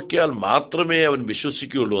തൊട്ടുനോക്കിയാൽ മാത്രമേ അവൻ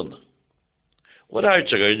വിശ്വസിക്കുകയുള്ളൂ എന്ന്.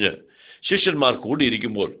 ഒരാഴ്ച കഴിഞ്ഞ് ശിഷ്യന്മാർ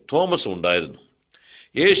കൂടിയിരിക്കുമ്പോൾ തോമസ് ഉണ്ടായിരുന്നു.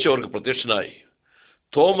 യേശു അവർക്ക് പ്രത്യക്ഷനായി.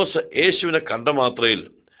 തോമസ് യേശുവിനെ കണ്ട മാത്രയിൽ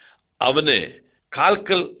അവനെ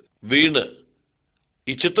കാൽക്കൽ വീണ്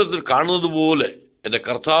ഈ ചിത്രത്തിൽ കാണുന്നത് പോലെ എൻ്റെ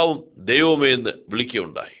കർത്താവും ദൈവമേ എന്ന്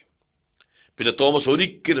വിളിക്കുകയുണ്ടായി. പിന്നെ തോമസ്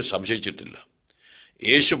ഒരിക്കലും സംശയിച്ചിട്ടില്ല.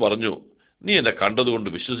 യേശു പറഞ്ഞു, നീ എന്നെ കണ്ടതുകൊണ്ട്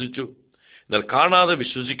വിശ്വസിച്ചു. എന്നാൽ കാണാതെ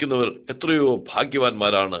വിശ്വസിക്കുന്നവർ എത്രയോ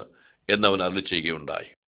ഭാഗ്യവാന്മാരാണ് എന്നവൻ അരുളി ചെയ്യുകയുണ്ടായി.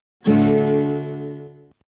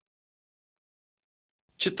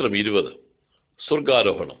 ചിത്രം 20.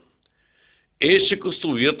 സ്വർഗാരോഹണം. യേശുക്രിസ്തു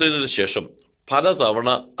ഉയർത്തതിനു ശേഷം പലതവണ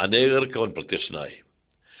അനേകർക്ക് അവൻ പ്രത്യക്ഷനായി.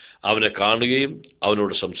 അവനെ കാണുകയും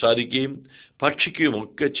അവനോട് സംസാരിക്കുകയും ഭക്ഷിക്കുകയും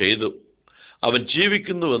ഒക്കെ ചെയ്തു. അവൻ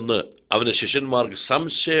ജീവിക്കുന്നുവെന്ന് അവന്റെ ശിഷ്യന്മാർക്ക്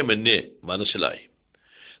സംശയമന്യേ മനസ്സിലായി.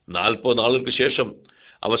 40 നാളുകൾക്ക് ശേഷം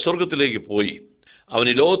അവൻ സ്വർഗത്തിലേക്ക് പോയി. അവൻ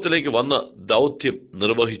ഈ ലോകത്തിലേക്ക് വന്ന ദൗത്യം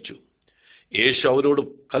നിർവഹിച്ചു. യേശു അവരോട്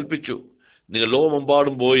കൽപ്പിച്ചു, നിങ്ങൾ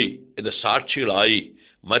ലോകമെമ്പാടും പോയി എൻ്റെ സാക്ഷികളായി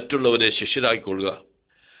മറ്റുള്ളവരെ ശിഷ്യരാക്കിക്കൊള്ളുക.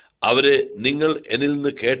 അവരെ നിങ്ങൾ എന്നിൽ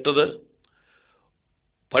നിന്ന് കേട്ടത്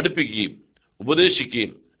പഠിപ്പിക്കുകയും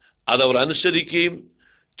ഉപദേശിക്കുകയും അതവർ അനുസരിക്കുകയും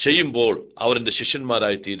ചെയ്യുമ്പോൾ അവർ എൻ്റെ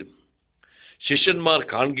ശിഷ്യന്മാരായി തീരും. ശിഷ്യന്മാർ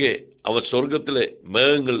കാണുകെ അവൻ സ്വർഗത്തിലെ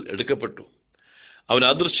മേഘങ്ങൾ എടുക്കപ്പെട്ടു. അവൻ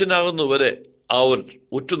അദൃശ്യനാകുന്നവരെ അവർ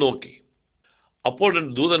ഉറ്റുനോക്കി. അപ്പോൾ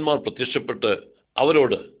ദൂതന്മാർ പ്രത്യക്ഷപ്പെട്ട്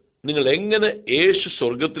അവരോട്, നിങ്ങൾ എങ്ങനെ യേശു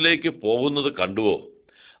സ്വർഗത്തിലേക്ക് പോകുന്നത് കണ്ടുവോ,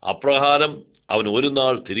 അപ്രകാരം അവൻ ഒരു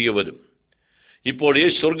നാൾ തിരികെ വരും. ഇപ്പോൾ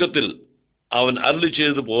യേശു സ്വർഗത്തിൽ അവൻ അരുളി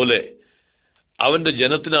ചെയ്തതുപോലെ അവൻ്റെ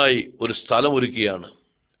ജനത്തിനായി ഒരു സ്ഥലം ഒരുക്കുകയാണ്.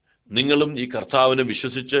 നിങ്ങളും ഈ കർത്താവിനെ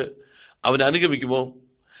വിശ്വസിച്ച് അവനെ അനുഗമിക്കുമോ?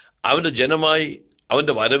 അവൻ്റെ ജനമായി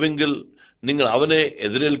അവൻ്റെ വരവെങ്കിൽ നിങ്ങൾ അവനെ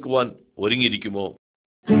എതിരേൽക്കുവാൻ ഒരുങ്ങിയിരിക്കുമോ?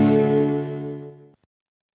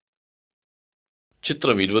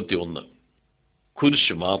 ചിത്രം 21.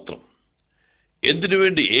 കുരിശ് മാത്രം. എന്തിനു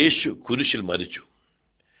വേണ്ടി യേശു കുരിശിൽ മരിച്ചു?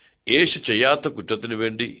 യേശു ചെയ്യാത്ത കുറ്റത്തിനു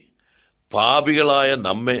വേണ്ടി പാപികളായ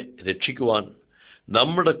നമ്മെ രക്ഷിക്കുവാൻ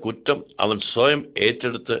നമ്മുടെ കുറ്റം അവൻ സ്വയം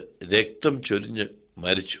ഏറ്റെടുത്ത് രക്തം ചൊരിഞ്ഞ്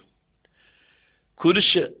മരിച്ചു.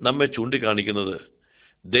 കുരിശ് നമ്മെ ചൂണ്ടിക്കാണിക്കുന്നത്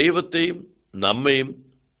ദൈവത്തെയും നമ്മയും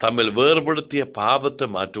തമ്മിൽ വേർപെടുത്തിയ പാപത്തെ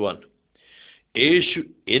മാറ്റുവാൻ യേശു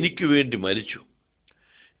എനിക്ക് വേണ്ടി മരിച്ചു.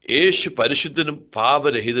 യേശു പരിശുദ്ധനും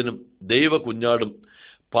പാപരഹിതനും ദൈവ കുഞ്ഞാടും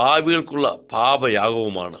പാപികൾക്കുള്ള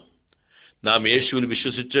പാപയാഗവുമാണ്. നാം യേശുവിൽ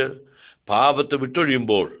വിശ്വസിച്ച് പാപത്തെ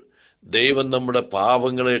വിട്ടൊഴിയുമ്പോൾ ദൈവം നമ്മുടെ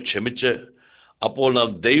പാപങ്ങളെ ക്ഷമിച്ച് അപ്പോൾ നാം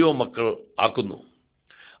ദൈവമക്കൾ ആക്കുന്നു.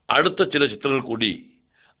 അടുത്ത ചില ചിത്രങ്ങൾ കൂടി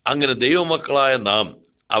അങ്ങനെ ദൈവമക്കളായ നാം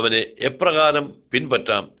അവനെ എപ്രകാരം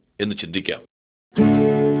പിൻപറ്റാം എന്ന് ചിന്തിക്കാം.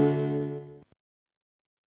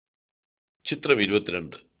 ചിത്രം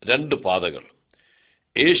 22. 2 പാതകൾ.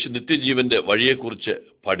 യേശു നിത്യജീവന്റെ വഴിയെക്കുറിച്ച്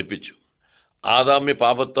പഠിപ്പിച്ചു. ആദാമ്യ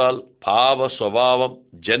പാപത്താൽ പാപ സ്വഭാവം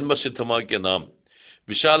ജന്മസിദ്ധമാക്കിയ നാം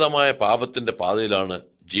വിശാലമായ പാപത്തിന്റെ പാതയിലാണ്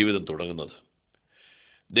ജീവിതം തുടങ്ങുന്നത്.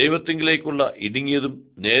 ദൈവത്തിങ്കിലേക്കുള്ള ഇടുങ്ങിയതും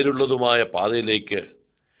നേരുള്ളതുമായ പാതയിലേക്ക്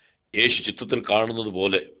യേശു ചിത്രത്തിൽ കാണുന്നത്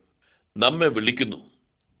പോലെ നമ്മെ വിളിക്കുന്നു.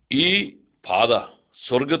 ഈ പാത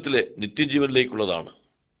സ്വർഗത്തിലെ നിത്യജീവനിലേക്കുള്ളതാണ്.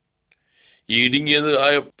 ഈ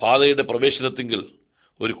ഇടുങ്ങിയതായ പാതയുടെ പ്രവേശനത്തിങ്കിൽ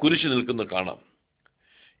ഒരു കുരിശ് നിൽക്കുന്ന കാണാം.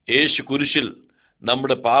 യേശു കുരിശിൽ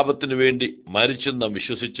നമ്മുടെ പാപത്തിന് വേണ്ടി മരിച്ചെന്ന് നാം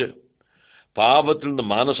വിശ്വസിച്ച് പാപത്തിൽ നിന്ന്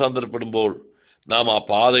മാനസാന്തരപ്പെടുമ്പോൾ നാം ആ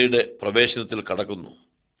പാതയുടെ പ്രവേശനത്തിൽ കടക്കുന്നു.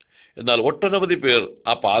 എന്നാൽ ഒട്ടനവധി പേർ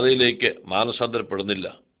ആ പാതയിലേക്ക് മാനസാന്തരപ്പെടുന്നില്ല.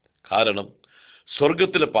 കാരണം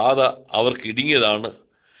സ്വർഗത്തിലെ പാത അവർക്ക് ഇടുങ്ങിയതാണ്.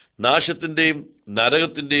 നാശത്തിൻ്റെയും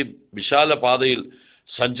നരകത്തിൻ്റെയും വിശാല പാതയിൽ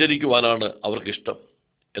സഞ്ചരിക്കുവാനാണ് അവർക്കിഷ്ടം.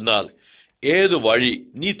 എന്നാൽ ഏത് വഴി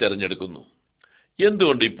നീ തിരഞ്ഞെടുക്കുന്നു?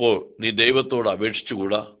 എന്തുകൊണ്ട് ഇപ്പോൾ നീ ദൈവത്തോട്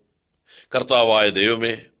അപേക്ഷിച്ചുകൂടാ? കർത്താവായ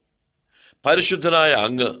ദൈവമേ, പരിശുദ്ധനായ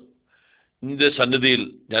അങ്ങ് നിന്റെ സന്നിധിയിൽ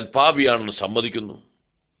ഞാൻ പാപിയാണെന്ന് സമ്മതിക്കുന്നു.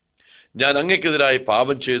 ഞാൻ അങ്ങയ്ക്കെതിരായി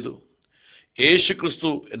പാപം ചെയ്തു. യേശു ക്രിസ്തു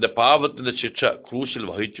എൻ്റെ പാപത്തിൻ്റെ ശിക്ഷ ക്രൂശിൽ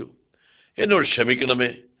വഹിച്ചു. എന്നോട് ക്ഷമിക്കണമേ.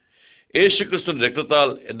 യേശു ക്രിസ്തുവിൻ്റെ രക്തത്താൽ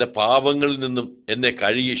എൻ്റെ പാപങ്ങളിൽ നിന്നും എന്നെ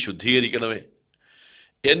കഴുകി ശുദ്ധീകരിക്കണമേ.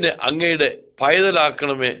 എന്നെ അങ്ങയുടെ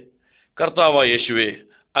പൈതലാക്കണമേ. കർത്താവായ യേശുവേ,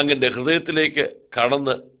 അങ്ങൻ്റെ ഹൃദയത്തിലേക്ക്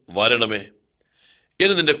കടന്ന് വരണമേ.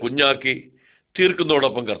 എന്നെ നിന്റെ കുഞ്ഞാക്കി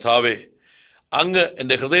തീർക്കുന്നതോടൊപ്പം കർത്താവേ, അങ്ങ്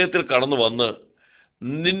എൻ്റെ ഹൃദയത്തിൽ കടന്നു വന്ന്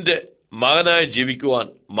നിന്റെ മകനായി ജീവിക്കുവാൻ,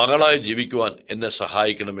 മകളായി ജീവിക്കുവാൻ എന്നെ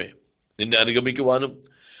സഹായിക്കണമേ. നിന്നെ അനുഗമിക്കുവാനും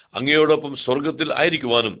അങ്ങയോടൊപ്പം സ്വർഗത്തിൽ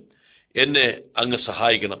ആയിരിക്കുവാനും എന്നെ അങ്ങ്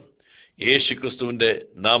സഹായിക്കണം. യേശു ക്രിസ്തുവിൻ്റെ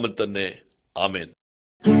നാമത്തിൽ തന്നെ ആമേൻ.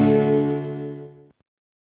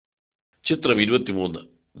 ചിത്രം 23.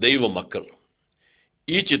 ദൈവമക്കൾ.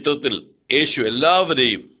 ഈ ചിത്രത്തിൽ യേശു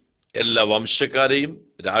എല്ലാവരെയും, എല്ലാ വംശക്കാരെയും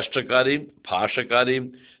രാഷ്ട്രക്കാരെയും ഭാഷക്കാരെയും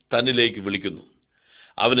തന്നിലേക്ക് വിളിക്കുന്നു.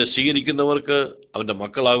 അവനെ സ്വീകരിക്കുന്നവർക്ക് അവൻ്റെ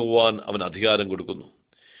മക്കളാകുവാൻ അവൻ അധികാരം കൊടുക്കുന്നു.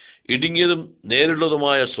 ഇടുങ്ങിയതും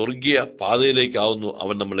നേരുള്ളതുമായ സ്വർഗീയ പാതയിലേക്കാവുന്നു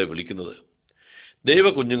അവൻ നമ്മളെ വിളിക്കുന്നത്. ദൈവ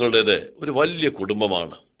കുഞ്ഞുങ്ങളുടേത് ഒരു വലിയ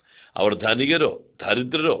കുടുംബമാണ്. അവർ ധനികരോ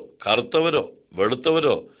ദരിദ്രരോ കറുത്തവരോ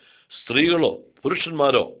വെളുത്തവരോ സ്ത്രീകളോ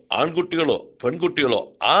പുരുഷന്മാരോ ആൺകുട്ടികളോ പെൺകുട്ടികളോ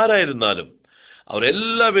ആരായിരുന്നാലും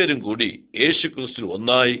അവരെല്ലാവരും കൂടി യേശു ക്രിസ്തു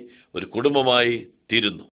ഒന്നായി ഒരു കുടുംബമായി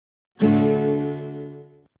തീരുന്നു.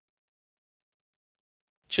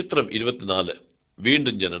 ചിത്രം 24.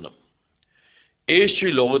 വീണ്ടും ജനനം. യേശു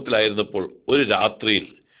ലോകത്തിലായിരുന്നപ്പോൾ ഒരു രാത്രിയിൽ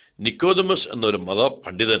നിക്കോദമസ് എന്നൊരു മത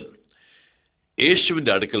പണ്ഡിതൻ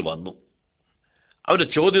യേശുവിൻ്റെ അടുക്കൽ വന്നു. അവൻ്റെ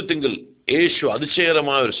ചോദ്യത്തെങ്കിൽ യേശു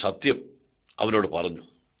അതിശയകരമായ ഒരു സത്യം അവനോട് പറഞ്ഞു.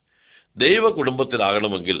 ദൈവ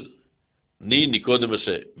കുടുംബത്തിലാകണമെങ്കിൽ നീ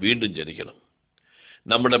നിക്കോദമസ് വീണ്ടും ജനിക്കണം.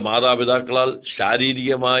 നമ്മുടെ മാതാപിതാക്കളാൽ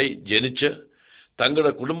ശാരീരികമായി ജനിച്ച്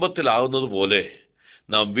തങ്ങളുടെ കുടുംബത്തിലാവുന്നത് പോലെ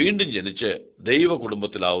നാം വീണ്ടും ജനിച്ച് ദൈവ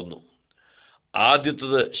കുടുംബത്തിലാവുന്നു.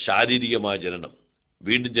 ആദ്യത്തേത് ശാരീരികമായ ജനനം.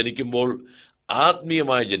 വീണ്ടും ജനിക്കുമ്പോൾ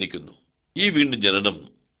ആത്മീയമായി ജനിക്കുന്നു. ഈ വീണ്ടും ജനനം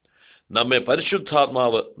നമ്മെ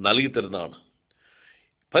പരിശുദ്ധാത്മാവ് നൽകിത്തരുന്നതാണ്.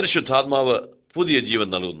 പരിശുദ്ധാത്മാവ് പുതിയ ജീവൻ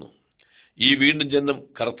നൽകുന്നു. ഈ വീണ്ടും ജനനം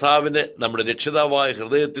കർത്താവിനെ നമ്മുടെ രക്ഷിതാവായ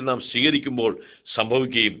ഹൃദയത്തിൽ നാം സ്വീകരിക്കുമ്പോൾ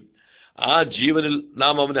സംഭവിക്കുകയും ആ ജീവനിൽ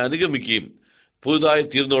നാം അവനെ അനുഗമിക്കുകയും പുതുതായി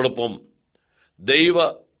തീർന്നതോടൊപ്പം ദൈവ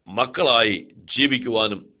മക്കളായി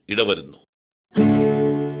ജീവിക്കുവാനും ഇടവരുന്നു.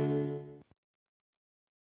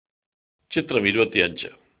 ചിത്രം 25.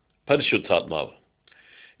 പരിശുദ്ധാത്മാവ്.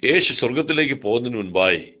 യേശു സ്വർഗത്തിലേക്ക് പോകുന്നതിന്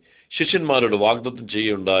മുൻപായി ശിഷ്യന്മാരോട് വാഗ്ദത്തം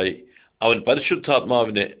ചെയ്യുകയുണ്ടായി അവൻ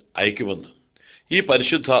പരിശുദ്ധാത്മാവിനെ അയക്കുമെന്ന്. ഈ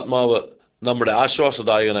പരിശുദ്ധാത്മാവ് നമ്മുടെ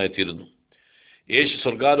ആശ്വാസദായകനായി തീരുന്നു. യേശു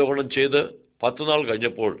സ്വർഗാരോഹണം ചെയ്ത് 10 നാൾ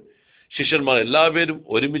കഴിഞ്ഞപ്പോൾ ശിഷ്യന്മാർ എല്ലാവരും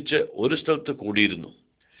ഒരുമിച്ച് ഒരു സ്ഥലത്ത് കൂടിയിരുന്നു.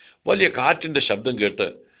 വലിയ കാറ്റിൻ്റെ ശബ്ദം കേട്ട്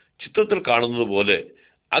ചിത്രത്തിൽ കാണുന്നത് പോലെ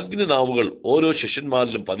അഗ്നിനാവുകൾ ഓരോ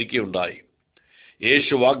ശിഷ്യന്മാരിലും പതിക്കുകയുണ്ടായി.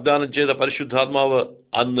 യേശു വാഗ്ദാനം ചെയ്ത പരിശുദ്ധാത്മാവ്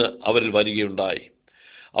അന്ന് അവരിൽ വരികയുണ്ടായി.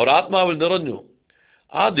 അവർ ആത്മാവിൽ നിറഞ്ഞു.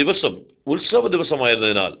 ആ ദിവസം ഉത്സവ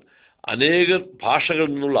ദിവസമായിരുന്നതിനാൽ അനേക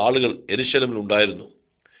ഭാഷകളിൽ നിന്നുള്ള ആളുകൾ യെരൂശലേമിൽ ഉണ്ടായിരുന്നു.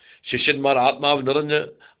 ശിഷ്യന്മാർ ആത്മാവ് നിറഞ്ഞ്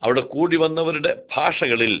അവിടെ കൂടി വന്നവരുടെ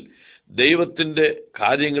ഭാഷകളിൽ ദൈവത്തിൻ്റെ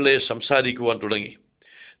കാര്യങ്ങളെ സംസാരിക്കുവാൻ തുടങ്ങി.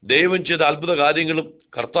 ദൈവം ചെയ്ത അത്ഭുത കാര്യങ്ങളും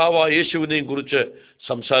കർത്താവായ യേശുവിനെയും കുറിച്ച്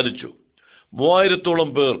സംസാരിച്ചു. 3000-ഓളം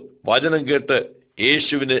പേർ വചനം കേട്ട്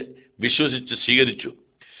യേശുവിനെ വിശ്വസിച്ച് സ്വീകരിച്ചു.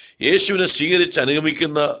 യേശുവിനെ സ്വീകരിച്ച്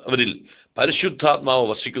അനുഗമിക്കുന്നവരിൽ പരിശുദ്ധാത്മാവ്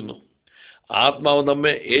വസിക്കുന്നു. ആത്മാവ്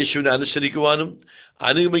നമ്മെ യേശുവിനെ അനുസരിക്കുവാനും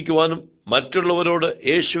അനുഗമിക്കുവാനും മറ്റുള്ളവരോട്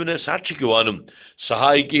യേശുവിനെ സാക്ഷിക്കുവാനും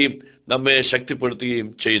സഹായിക്കുകയും നമ്മെ ശക്തിപ്പെടുത്തുകയും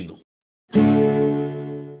ചെയ്യുന്നു.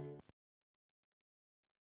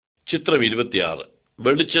 ചിത്രം 26.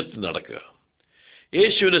 വെളിച്ചത്തിൽ നടക്കുക.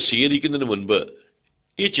 യേശുവിനെ സ്വീകരിക്കുന്നതിന് മുൻപ്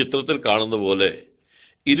ഈ ചിത്രത്തിൽ കാണുന്ന പോലെ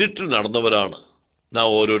ഇരുട്ടിൽ നടന്നവരാണ് നാം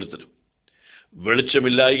ഓരോരുത്തരും.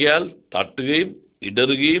 വെളിച്ചമില്ലായകയാൽ തട്ടുകയും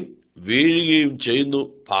ഇടറുകയും വീഴുകയും ചെയ്യുന്നു,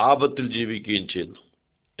 പാപത്തിൽ ജീവിക്കുകയും ചെയ്യുന്നു.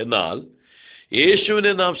 എന്നാൽ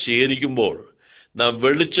യേശുവിനെ നാം സ്വീകരിക്കുമ്പോൾ നാം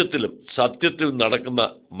വെളിച്ചത്തിലും സത്യത്തിലും നടക്കുന്ന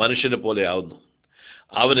മനുഷ്യനെ പോലെ ആവുന്നു.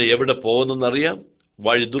 അവന് എവിടെ പോകുന്നെന്നറിയാം.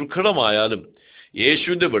 വഴി ദുർഘടമായാലും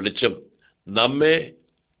യേശുവിൻ്റെ വെളിച്ചം നമ്മെ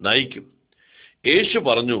നയിക്കും. യേശു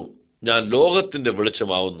പറഞ്ഞു, ഞാൻ ലോകത്തിൻ്റെ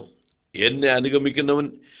വെളിച്ചമാവുന്നു. എന്നെ അനുഗമിക്കുന്നവൻ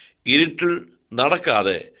ഇരുട്ടിൽ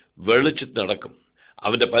നടക്കാതെ വെളിച്ചത്തിൽ നടക്കും.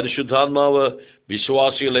 അവൻ്റെ പരിശുദ്ധാത്മാവ്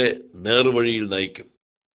വിശ്വാസികളെ നേർവഴിയിൽ നയിക്കും.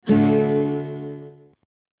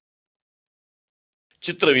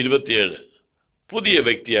 ചിത്രം 27. പുതിയ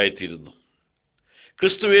വ്യക്തിയായിത്തീരുന്നു.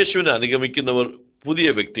 ക്രിസ്തുയേശുവിനെ അനുഗമിക്കുന്നവർ പുതിയ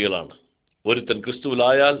വ്യക്തികളാണ്. ഒരുത്തൻ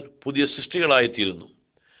ക്രിസ്തുവിലായാൽ പുതിയ സൃഷ്ടികളായിത്തീരുന്നു.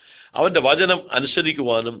 അവൻ്റെ വചനം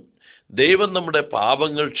അനുസരിക്കുവാനും ദൈവം നമ്മുടെ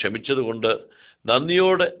പാപങ്ങൾ ക്ഷമിച്ചതുകൊണ്ട്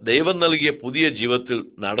നന്ദിയോടെ ദൈവം നൽകിയ പുതിയ ജീവിതത്തിൽ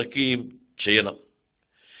നടക്കുകയും ചെയ്യണം.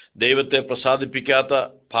 ദൈവത്തെ പ്രസാദിപ്പിക്കാത്ത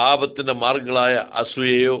പാപത്തിൻ്റെ മാർഗങ്ങളായ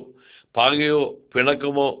അസൂയയോ പകയോ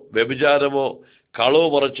പിണക്കമോ വ്യഭിചാരമോ കളവോ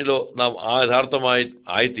പറച്ചിലോ നാം യഥാർത്ഥമായി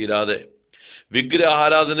ആയിത്തീരാതെ,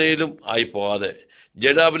 വിഗ്രഹാരാധനയിലും ആയിപ്പോകാതെ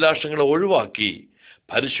ജഡാഭിലാഷങ്ങളെ ഒഴിവാക്കി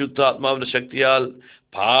പരിശുദ്ധാത്മാവിൻ്റെ ശക്തിയാൽ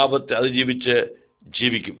പാപത്തെ അതിജീവിച്ച്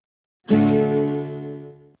ജീവിക്കും.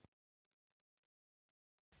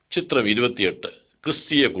 ചിത്രം 28.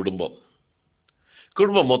 ക്രിസ്തീയ കുടുംബം.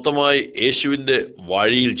 കുടുംബം മൊത്തമായി യേശുവിൻ്റെ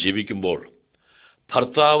വഴിയിൽ ജീവിക്കുമ്പോൾ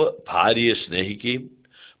ഭർത്താവ് ഭാര്യയെ സ്നേഹിക്കുകയും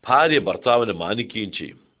ഭാര്യ ഭർത്താവിനെ മാനിക്കുകയും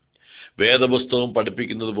ചെയ്യും. വേദപുസ്തകം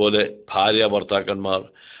പഠിപ്പിക്കുന്നത് പോലെ ഭാര്യ ഭർത്താക്കന്മാർ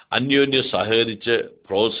അന്യോന്യം സഹകരിച്ച്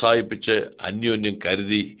പ്രോത്സാഹിപ്പിച്ച് അന്യോന്യം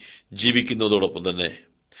കരുതി ജീവിക്കുന്നതോടൊപ്പം തന്നെ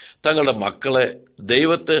തങ്ങളുടെ മക്കളെ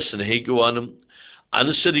ദൈവത്തെ സ്നേഹിക്കുവാനും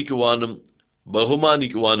അനുസരിക്കുവാനും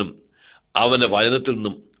ബഹുമാനിക്കുവാനും അവനെ വചനത്തിൽ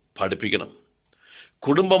നിന്നും പഠിപ്പിക്കണം.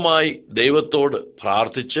 കുടുംബമായി ദൈവത്തോട്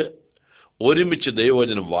പ്രാർത്ഥിച്ച് ഒരുമിച്ച്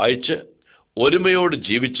ദൈവവചനം വായിച്ച് ഒരുമയോട്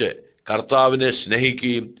ജീവിച്ച് കർത്താവിനെ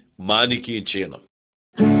സ്നേഹിക്കുകയും മാനിക്കുകയും ചെയ്യണം.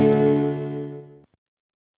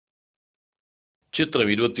 ചിത്രം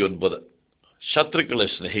 29. ശത്രുക്കളെ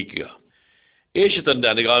സ്നേഹിക്കുക. യേശു തൻ്റെ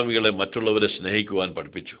അനുഗാമികളെ മറ്റുള്ളവരെ സ്നേഹിക്കുവാൻ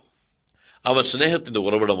പഠിപ്പിച്ചു. അവൻ സ്നേഹത്തിൻ്റെ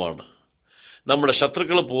ഉറവിടമാണ്. നമ്മുടെ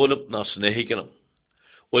ശത്രുക്കളെ പോലും നാം സ്നേഹിക്കണം.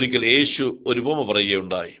 ഒരിക്കൽ യേശു ഒരു ഉപമ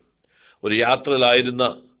പറയുകയുണ്ടായി. ഒരു യാത്രയിലായിരുന്ന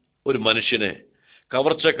ഒരു മനുഷ്യനെ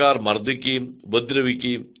കവർച്ചക്കാർ മർദ്ദിക്കുകയും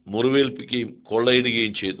ഉപദ്രവിക്കുകയും മുറിവേൽപ്പിക്കുകയും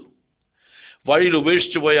കൊള്ളയിടുകയും ചെയ്തു. വഴിയിൽ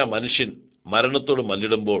ഉപേക്ഷിച്ചു പോയ മനുഷ്യൻ മരണത്തോട്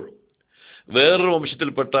മല്ലിടുമ്പോൾ വേറൊരു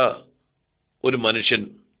വംശത്തിൽപ്പെട്ട ഒരു മനുഷ്യൻ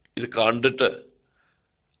ഇത് കണ്ടിട്ട്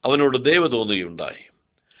അവനോട് ദയവ് തോന്നുകയുണ്ടായി.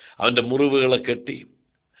 അവൻ്റെ മുറിവുകളെ കെട്ടി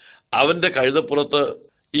അവൻ്റെ കഴുതപ്പുറത്ത്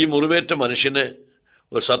ഈ മുറിവേറ്റ മനുഷ്യനെ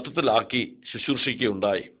ഒരു സത്യത്തിലാക്കി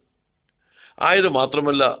ശുശ്രൂഷിക്കുകയുണ്ടായി. ആയത്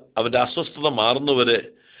മാത്രമല്ല, അവൻ്റെ അസ്വസ്ഥത മാറുന്നവരെ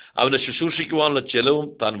അവനെ ശുശ്രൂഷിക്കുവാനുള്ള ചെലവും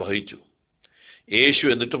താൻ വഹിച്ചു. യേശു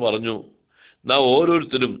എന്നിട്ട് പറഞ്ഞു, നാം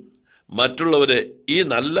ഓരോരുത്തരും മറ്റുള്ളവരെ ഈ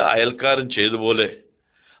നല്ല അയൽക്കാരൻ ചെയ്തതുപോലെ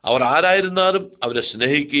അവർ ആരായിരുന്നാലും അവരെ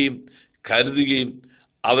സ്നേഹിക്കുകയും കരുതുകയും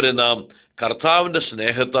അവരെ നാം കർത്താവിൻ്റെ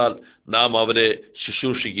സ്നേഹത്താൽ നാം അവരെ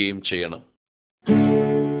ശുശ്രൂഷിക്കുകയും ചെയ്യണം.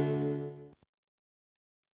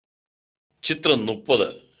 ചിത്രം 30.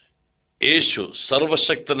 യേശു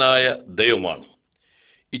സർവശക്തനായ ദൈവമാണ്.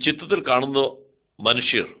 ഈ ചിത്രത്തിൽ കാണുന്ന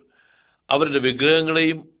മനുഷ്യർ അവരുടെ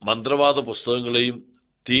വിഗ്രഹങ്ങളെയും മന്ത്രവാദ പുസ്തകങ്ങളെയും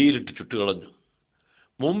തീയിലിട്ട് ചുട്ടുകളഞ്ഞു.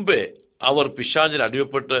 മുമ്പേ അവർ പിശാചിന്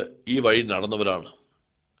അടിമപ്പെട്ട് ഈ വഴി നടന്നവരാണ്.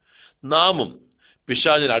 നാമും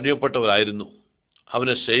പിശാചിന് അടിമപ്പെട്ടവരായിരുന്നു.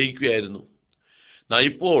 അവനെ സ്നേഹിക്കുകയായിരുന്നു. നാം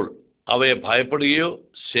ഇപ്പോൾ അവയെ ഭയപ്പെടുകയോ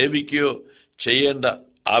സേവിക്കുകയോ ചെയ്യേണ്ട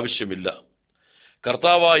ആവശ്യമില്ല.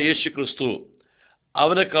 കർത്താവായ യേശു ക്രിസ്തു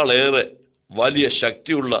അവനേക്കാളേറെ വലിയ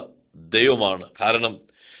ശക്തിയുള്ള ദൈവമാണ്. കാരണം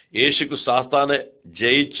യേശു സാത്താനെ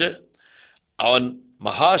ജയിച്ച് അവൻ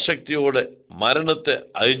മഹാശക്തിയോടെ മരണത്തെ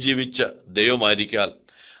അതിജീവിച്ച ദൈവമായിരിക്കാൻ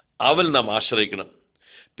അവൻ നാം ആശ്രയിക്കണം.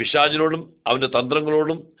 പിശാചിനോടും അവൻ്റെ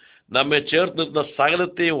തന്ത്രങ്ങളോടും നമ്മെ ചേർന്നിരുന്ന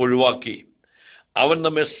സകലത്തെയും ഒഴിവാക്കി അവൻ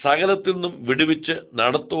നമ്മെ സകലത്തിൽ നിന്നും വിടുവിച്ച്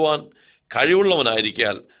നടത്തുവാൻ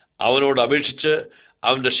കഴിവുള്ളവനായിരിക്കാൽ അവനോട് അപേക്ഷിച്ച്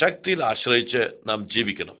അവന്റെ ശക്തിയിൽ ആശ്രയിച്ച് നാം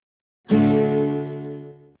ജീവിക്കണം.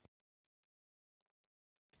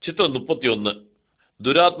 ചിത്രം 31.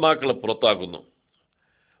 ദുരാത്മാക്കളെ പുറത്താക്കുന്നു.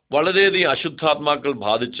 വളരെയധികം അശുദ്ധാത്മാക്കൾ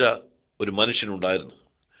ബാധിച്ച ഒരു മനുഷ്യനുണ്ടായിരുന്നു.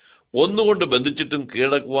 ഒന്നുകൊണ്ട് ബന്ധിച്ചിട്ടും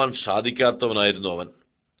കീഴടക്കുവാൻ സാധിക്കാത്തവനായിരുന്നു അവൻ.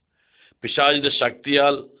 പിശാചിന്റെ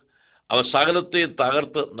ശക്തിയാൽ അവൻ സകലത്തെയും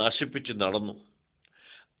തകർത്ത് നശിപ്പിച്ച് നടന്നു.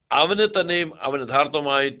 അവനെ തന്നെയും അവൻ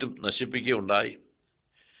യഥാർത്ഥമായിട്ടും നശിപ്പിക്കുകയുണ്ടായി.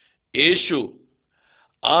 യേശു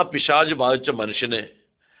ആ പിശാച് ബാധിച്ച മനുഷ്യനെ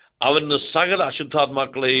അവന് സകല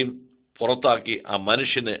അശുദ്ധാത്മാക്കളെയും പുറത്താക്കി ആ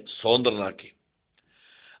മനുഷ്യനെ സ്വതന്ത്രനാക്കി.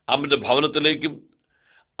 അവൻ്റെ ഭവനത്തിലേക്കും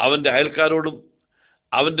അവൻ്റെ അയൽക്കാരോടും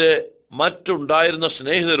അവൻ്റെ മറ്റുണ്ടായിരുന്ന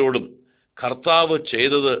സ്നേഹിതരോടും കർത്താവ്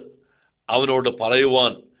ചെയ്തത് അവനോട്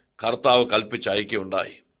പറയുവാൻ കർത്താവ്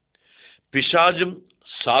കൽപ്പിച്ചയക്കുകയുണ്ടായി. പിശാചും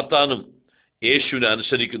സാത്താനും യേശുവിനെ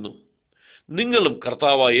അനുസരിക്കുന്നു. നിങ്ങളും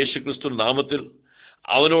കർത്താവായ യേശുക്രിസ്തു നാമത്തിൽ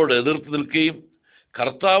അവനോട് എതിർത്ത് നിൽക്കുകയും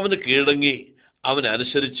കർത്താവിന് കീഴടങ്ങി അവനെ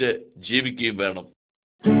അനുസരിച്ച് ജീവിക്കുകയും വേണം.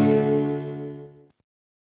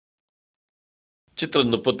 ചിത്രം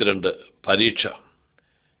 32. പരീക്ഷ.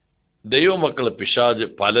 ദൈവമക്കളെ പിശാച്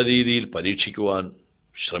പല രീതിയിൽ പരീക്ഷിക്കുവാൻ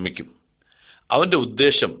ശ്രമിക്കും. അവൻ്റെ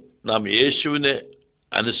ഉദ്ദേശം നാം യേശുവിനെ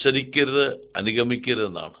അനുസരിക്കരുത്,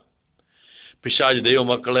 അനുഗമിക്കരുതെന്നാണ്. പിശാച്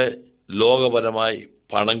ദൈവമക്കളെ ലോകപരമായി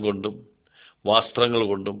പണം കൊണ്ടും വസ്ത്രങ്ങൾ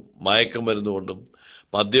കൊണ്ടും മയക്കുമരുന്ന് കൊണ്ടും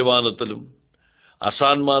മദ്യപാനത്തിലും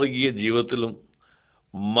അസാൻമാർഗീയ ജീവിതത്തിലും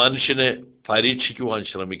മനുഷ്യനെ പരീക്ഷിക്കുവാൻ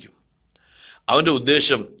ശ്രമിക്കും. അവൻ്റെ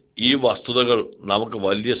ഉദ്ദേശം ഈ വസ്തുതകൾ നമുക്ക്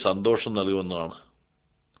വലിയ സന്തോഷം നൽകുന്നതാണ്.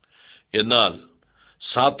 എന്നാൽ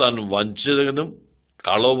സാത്താൻ വഞ്ചകനും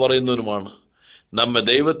കളവ് പറയുന്നവനുമാണ്. നമ്മെ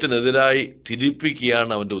ദൈവത്തിനെതിരായി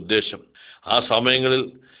തിരിപ്പിക്കുകയാണ് അവൻ്റെ ഉദ്ദേശം. ആ സമയങ്ങളിൽ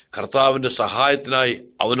കർത്താവിൻ്റെ സഹായത്തിനായി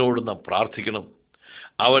അവനോട് നാം പ്രാർത്ഥിക്കണം.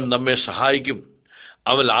 അവൻ നമ്മെ സഹായിക്കും.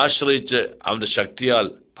 അവൻ ആശ്രയിച്ച് അവൻ്റെ ശക്തിയാൽ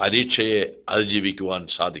പരീക്ഷയെ അതിജീവിക്കുവാൻ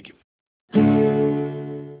സാധിക്കും.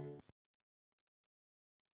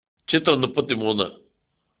 ചിത്രം 33.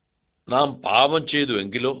 നാം പാപം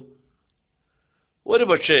ചെയ്തുവെങ്കിലോ?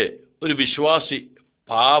 ഒരുപക്ഷെ ഒരു വിശ്വാസി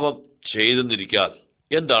പാപം ചെയ്തെന്നിരിക്കാൽ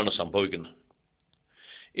എന്താണ് സംഭവിക്കുന്നത്?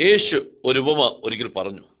 യേശു ഒരു ഉപമ ഒരിക്കൽ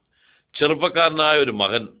പറഞ്ഞു. ചെറുപ്പക്കാരനായ ഒരു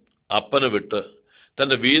മകൻ അപ്പനെ വിട്ട്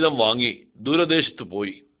തൻ്റെ വീതം വാങ്ങി ദൂരദേശത്ത്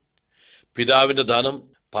പോയി. പിതാവിൻ്റെ ധനം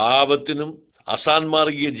പാപത്തിനും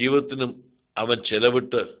അസാൻമാർഗീയ ജീവിതത്തിനും അവൻ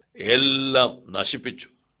ചെലവിട്ട് എല്ലാം നശിപ്പിച്ചു.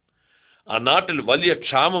 ആ നാട്ടിൽ വലിയ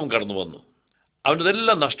ക്ഷാമം കടന്നു വന്നു.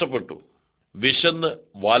 അവൻ്റെതെല്ലാം നഷ്ടപ്പെട്ടു. വിശന്ന്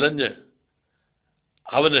വലഞ്ഞ്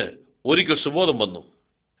അവന് ഒരിക്കൽ സുബോധം വന്നു.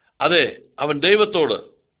 അതെ, അവൻ ദൈവത്തോട്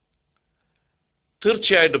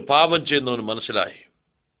തീർച്ചയായിട്ടും പാപം ചെയ്യുന്നവന് മനസ്സിലായി.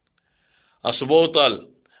 ആ സുബോധത്താൽ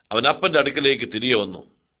അവൻ അപ്പൻ്റെ അടുക്കലേക്ക് തിരികെ വന്നു.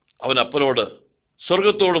 അവൻ അപ്പനോട്,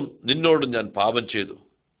 സ്വർഗത്തോടും നിന്നോടും ഞാൻ പാപം ചെയ്തു.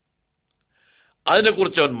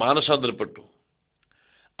 അതിനെക്കുറിച്ച് അവൻ മാനസാന്തരപ്പെട്ടു.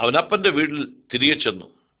 അവൻ അപ്പൻ്റെ വീട്ടിൽ തിരികെ ചെന്നു.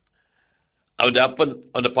 അവൻ്റെ അപ്പൻ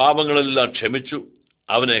അവൻ്റെ പാപങ്ങളെല്ലാം ക്ഷമിച്ചു,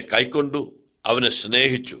 അവനെ കൈക്കൊണ്ടു, അവനെ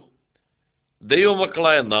സ്നേഹിച്ചു.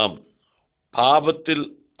 ദൈവമക്കളായ നാം പാപത്തിൽ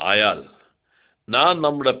ആയാൽ നാം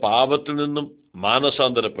നമ്മുടെ പാപത്തിൽ നിന്നും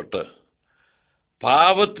മാനസാന്തരപ്പെട്ട്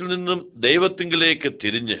പാപത്തിൽ നിന്നും ദൈവത്തിങ്കിലേക്ക്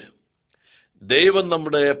തിരിഞ്ഞ് ദൈവം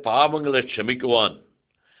നമ്മുടെ പാപങ്ങളെ ക്ഷമിക്കുവാൻ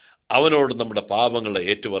അവനോട് നമ്മുടെ പാപങ്ങളെ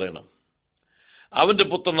ഏറ്റുപറയണം. അവൻ്റെ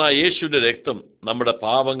പുത്രനായ യേശുവിൻ്റെ രക്തം നമ്മുടെ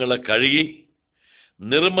പാപങ്ങളെ കഴുകി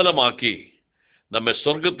നിർമ്മലമാക്കി നമ്മെ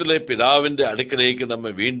സ്വർഗത്തിലെ പിതാവിൻ്റെ അടുക്കലേക്ക്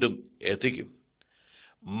നമ്മെ വീണ്ടും എത്തിക്കും.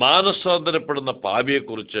 മാനസാന്തരപ്പെടുന്ന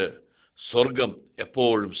പാപിയെക്കുറിച്ച് സ്വർഗം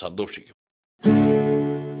എപ്പോഴും സന്തോഷിക്കും.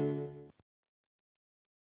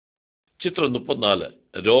 ചിത്രം 34.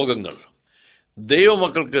 രോഗങ്ങൾ.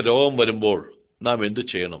 ദൈവമക്കൾക്ക് രോഗം വരുമ്പോൾ നാം എന്തു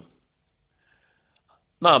ചെയ്യണം?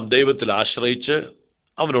 നാം ദൈവത്തിൽ ആശ്രയിച്ച്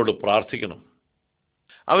അവനോട് പ്രാർത്ഥിക്കണം.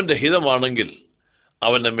 അവൻ്റെ ഹിതമാണെങ്കിൽ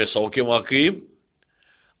അവൻ നമ്മെ സൗഖ്യമാക്കുകയും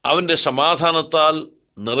അവൻ്റെ സമാധാനത്താൽ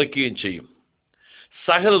നിറയ്ക്കുകയും ചെയ്യും.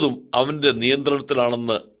 സകലതും അവൻ്റെ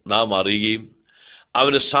നിയന്ത്രണത്തിലാണെന്ന് നാം അറിയുകയും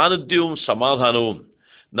അവൻ്റെ സാന്നിധ്യവും സമാധാനവും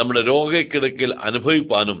നമ്മുടെ രോഗക്കിടക്കിൽ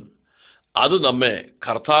അനുഭവിപ്പാനും അത് നമ്മെ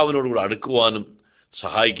കർത്താവിനോടുകൂടെ അടുക്കുവാനും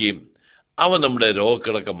സഹായിക്കുകയും അവൻ നമ്മുടെ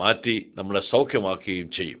രോഗക്കിടക്ക മാറ്റി നമ്മളെ സൗഖ്യമാക്കുകയും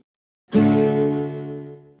ചെയ്യും.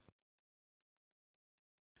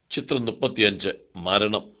 ചിത്രം 35.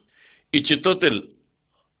 മരണം. ഈ ചിത്രത്തിൽ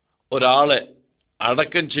ഒരാളെ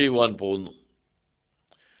അടക്കം ചെയ്യുവാൻ പോകുന്നു.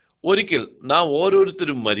 ഒരിക്കൽ നാം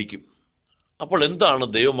ഓരോരുത്തരും മരിക്കും. അപ്പോൾ എന്താണ്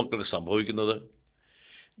ദൈവമക്കൾക്ക് സംഭവിക്കുന്നത്?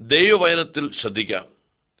 ദൈവവചനത്തിൽ ശ്രദ്ധിക്കാം.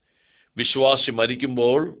 വിശ്വാസി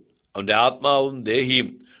മരിക്കുമ്പോൾ അവൻ്റെ ആത്മാവും ദേഹിയും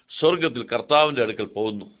സ്വർഗത്തിൽ കർത്താവിൻ്റെ അടുക്കൽ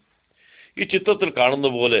പോകുന്നു. ഈ ചിത്രത്തിൽ കാണുന്ന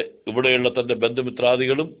പോലെ ഇവിടെയുള്ള തൻ്റെ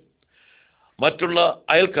ബന്ധുമിത്രാദികളും മറ്റുള്ള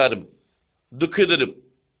അയൽക്കാരും ദുഃഖിതരും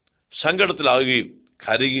സങ്കടത്തിലാകുകയും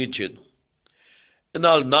കരയുകയും ചെയ്യുന്നു.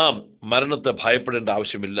 എന്നാൽ നാം മരണത്തെ ഭയപ്പെടേണ്ട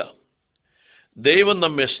ആവശ്യമില്ല. ദൈവം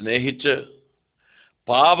നമ്മെ സ്നേഹിച്ച്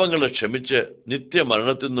പാപങ്ങളെ ക്ഷമിച്ച്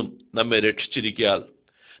നിത്യമരണത്തിൽ നിന്നും നമ്മെ രക്ഷിച്ചിരിക്കാൽ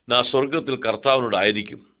നാം സ്വർഗത്തിൽ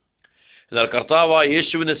കർത്താവിനോടായിരിക്കും. എന്നാൽ കർത്താവായ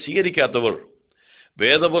യേശുവിനെ സ്വീകരിക്കാത്തവർ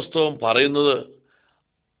വേദപുസ്തകം പറയുന്നത്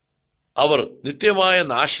അവർ നിത്യമായ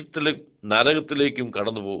നാശത്തിലേക്കും നരകത്തിലേക്കും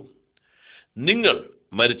കടന്നു പോകും. നിങ്ങൾ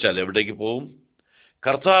മരിച്ചാൽ എവിടേക്ക് പോകും?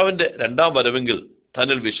 കർത്താവിൻ്റെ രണ്ടാം വരവെങ്കിൽ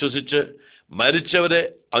തന്നിൽ വിശ്വസിച്ച് മരിച്ചവരെ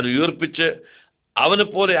അവൻ ഉയർപ്പിച്ച് അവനെ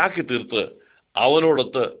പോലെ ആക്കി തീർത്ത്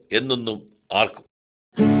അവനോടൊത്ത് എന്നെന്നും ആർക്കും.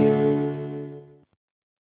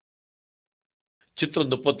 ചിത്രം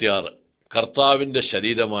 36. കർത്താവിൻ്റെ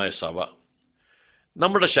ശരീരമായ സഭ.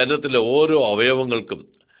 നമ്മുടെ ശരീരത്തിലെ ഓരോ അവയവങ്ങൾക്കും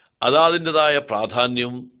അതാതിൻ്റെതായ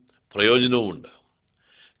പ്രാധാന്യവും പ്രയോജനവുമുണ്ട്.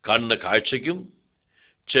 കണ്ണ് കാഴ്ചയ്ക്കും,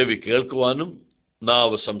 ചെവി കേൾക്കുവാനും,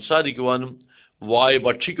 നാവ് സംസാരിക്കുവാനും, വായ്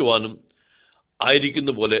ഭക്ഷിക്കുവാനും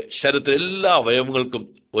ആയിരിക്കുന്ന പോലെ ശരീരത്തിലെ എല്ലാ അവയവങ്ങൾക്കും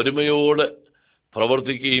ഒരുമയോടെ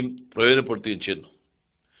പ്രവർത്തിക്കുകയും പ്രയോജനപ്പെടുത്തുകയും ചെയ്യുന്നു.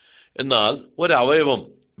 എന്നാൽ ഒരവയവം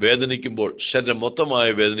വേദനിക്കുമ്പോൾ ശരീരം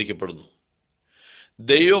മൊത്തമായി വേദനിക്കപ്പെടുന്നു.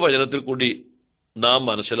 ദൈവവചനത്തിൽ കൂടി നാം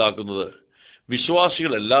മനസ്സിലാക്കുന്നത്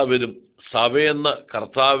വിശ്വാസികൾ എല്ലാവരും സഭയെന്ന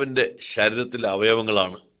കർത്താവിൻ്റെ ശരീരത്തിലെ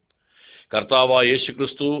അവയവങ്ങളാണ്. കർത്താവായ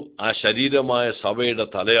യേശുക്രിസ്തു ആ ശരീരമായ സഭയുടെ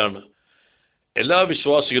തലയാണ്. എല്ലാ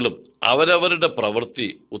വിശ്വാസികളും അവരവരുടെ പ്രവൃത്തി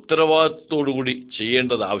ഉത്തരവാദിത്വത്തോടുകൂടി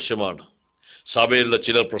ചെയ്യേണ്ടത് ആവശ്യമാണ്. സഭയിലുള്ള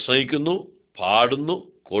ചിലർ പ്രസംഗിക്കുന്നു, പാടുന്നു,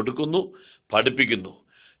 കൊടുക്കുന്നു, പഠിപ്പിക്കുന്നു.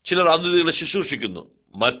 ചിലർ അതിഥികളെ ശുശ്രൂഷിക്കുന്നു,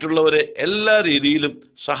 മറ്റുള്ളവരെ എല്ലാ രീതിയിലും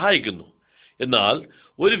സഹായിക്കുന്നു. എന്നാൽ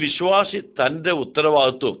ഒരു വിശ്വാസി തൻ്റെ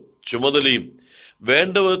ഉത്തരവാദിത്വം ചുമതലയും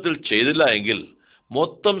വേണ്ട വിധത്തിൽ ചെയ്തില്ല എങ്കിൽ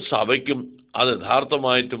മൊത്തം സഭയ്ക്കും അത്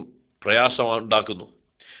യഥാർത്ഥമായിട്ടും പ്രയാസമുണ്ടാക്കുന്നു.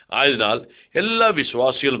 ആയതിനാൽ എല്ലാ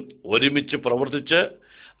വിശ്വാസികളും ഒരുമിച്ച് പ്രവർത്തിച്ച്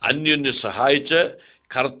അന്യോന്യം സഹായിച്ച്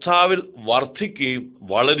കർത്താവിൽ വർദ്ധിക്കുകയും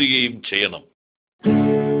വളരുകയും ചെയ്യണം.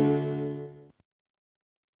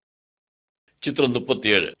 ചിത്രം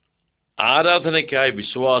 37. ആരാധനയ്ക്കായി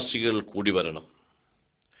വിശ്വാസികൾ കൂടി വരണം.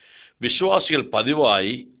 വിശ്വാസികൾ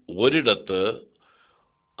പതിവായി ഒരിടത്ത്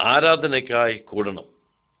ആരാധനയ്ക്കായി കൂടണം.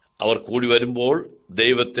 അവർ കൂടി വരുമ്പോൾ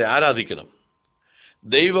ദൈവത്തെ ആരാധിക്കണം.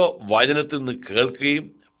 ദൈവ വചനത്തിൽ നിന്ന് കേൾക്കുകയും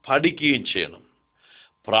പഠിക്കുകയും ചെയ്യണം.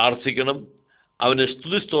 പ്രാർത്ഥിക്കണം. അവനെ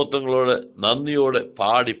സ്തുതിസ്തോത്രങ്ങളോടെ നന്ദിയോടെ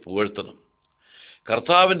പാടി പുകഴ്ത്തണം.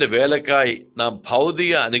 കർത്താവിൻ്റെ വേലക്കായി നാം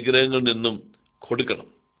ഭൗതിക അനുഗ്രഹങ്ങളിൽ നിന്നും കൊടുക്കണം.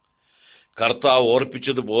 കർത്താവ്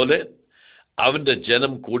ഓർപ്പിച്ചതുപോലെ അവൻ്റെ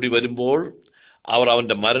ജനം കൂടി വരുമ്പോൾ അവർ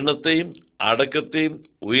അവൻ്റെ മരണത്തെയും അടക്കത്തെയും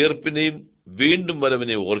ഉയർപ്പിനെയും വീണ്ടും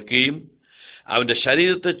വരവിനെ ഓർക്കുകയും അവൻ്റെ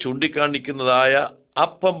ശരീരത്തെ ചൂണ്ടിക്കാണിക്കുന്നതായ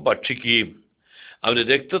അപ്പം ഭക്ഷിക്കുകയും അവൻ്റെ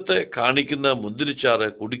രക്തത്തെ കാണിക്കുന്ന മുന്തിരിച്ചാറ്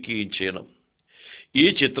കുടിക്കുകയും ചെയ്യണം. ഈ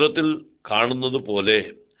ചിത്രത്തിൽ കാണുന്നത് പോലെ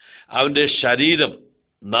അവൻ്റെ ശരീരം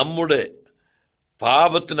നമ്മുടെ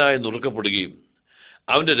പാപത്തിനായി നുറുക്കപ്പെടുകയും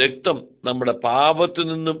അവൻ്റെ രക്തം നമ്മുടെ പാപത്തിൽ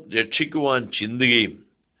നിന്നും രക്ഷിക്കുവാൻ ചിന്തുകയും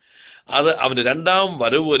അത് അവൻ്റെ രണ്ടാം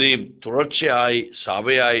വരവ് വരെയും തുടർച്ചയായി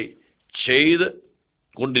സഭയായി ചെയ്ത്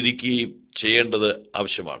കൊണ്ടിരിക്കുകയും ചെയ്യേണ്ടത്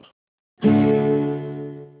ആവശ്യമാണ്.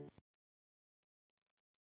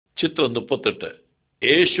 ചിത്രം 38.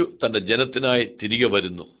 യേശു തൻ്റെ ജനത്തിനായി തിരികെ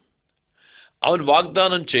വരുന്നു. അവൻ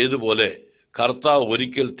വാഗ്ദാനം ചെയ്തതുപോലെ കർത്താവ്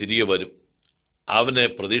ഒരിക്കൽ തിരികെ വരും അവനെ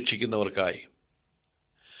പ്രതീക്ഷിക്കുന്നവർക്കായി.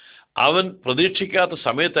 അവൻ പ്രതീക്ഷിക്കാത്ത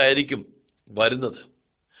സമയത്തായിരിക്കും വരുന്നത്.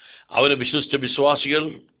 അവനെ വിശ്വസിച്ച വിശ്വാസികൾ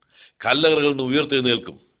കല്ലറകളിൽ നിന്ന്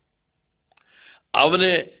ഉയർത്തെഴുന്നേൽക്കും.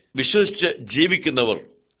 അവനെ വിശ്വസിച്ച് ജീവിക്കുന്നവർ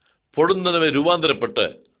പൊടുന്നതിനെ രൂപാന്തരപ്പെട്ട്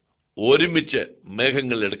ഒരുമിച്ച്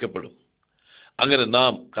മേഘങ്ങളിൽ എടുക്കപ്പെടും. അങ്ങനെ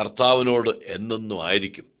നാം കർത്താവിനോട് എന്നെന്നും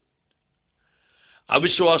ആയിരിക്കും.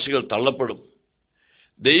 അവിശ്വാസികൾ തള്ളപ്പെടും.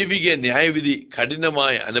 ദൈവിക ന്യായവിധി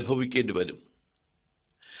കഠിനമായി അനുഭവിക്കേണ്ടി വരും.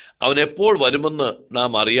 അവൻ എപ്പോൾ വരുമെന്ന്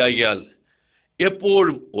നാം അറിയാകിയാൽ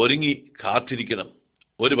എപ്പോഴും ഒരുങ്ങി കാത്തിരിക്കണം.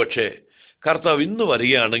 ഒരുപക്ഷെ കർത്താവ് ഇന്ന്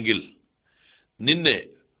വരികയാണെങ്കിൽ നിന്നെ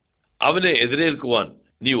അവനെ എതിരേൽക്കുവാൻ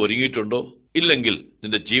നീ ഒരുങ്ങിയിട്ടുണ്ടോ? ഇല്ലെങ്കിൽ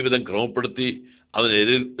നിന്റെ ജീവിതം ക്രമപ്പെടുത്തി അവനെ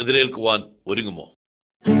എതിരേൽക്കുവാൻ ഒരുങ്ങുമോ?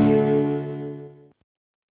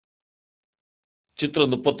 ചിത്രം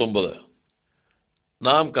 39.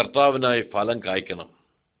 നാം കർത്താവിനായി ഫലം കായ്ക്കണം.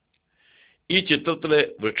 ഈ ചിത്രത്തിലെ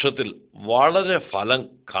വൃക്ഷത്തിൽ വളരെ ഫലം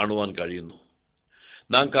കാണുവാൻ കഴിയുന്നു.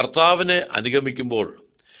 നാം കർത്താവിനെ അനുഗമിക്കുമ്പോൾ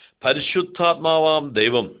പരിശുദ്ധാത്മാവാം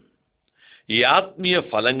ദൈവം ഈ ആത്മീയ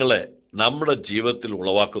ഫലങ്ങളെ നമ്മുടെ ജീവിതത്തിൽ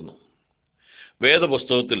ഉളവാക്കുന്നു.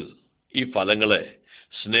 വേദപുസ്തകത്തിൽ ഈ ഫലങ്ങളെ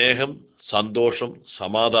സ്നേഹം, സന്തോഷം,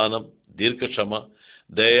 സമാധാനം, ദീർഘക്ഷമ,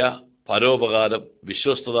 ദയ, പരോപകാരം,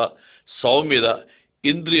 വിശ്വസ്തത, സൗമ്യത,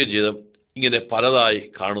 ഇന്ദ്രിയജിതം ഇങ്ങനെ പലതായി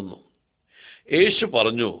കാണുന്നു. യേശു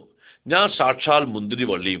പറഞ്ഞു, ഞാൻ സാക്ഷാൽ മുന്തിരി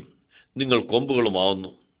വള്ളിയും നിങ്ങൾ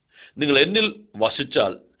കൊമ്പുകളുമാവുന്നു. നിങ്ങൾ എന്നിൽ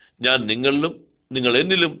വസിച്ചാൽ ഞാൻ നിങ്ങളിലും നിങ്ങൾ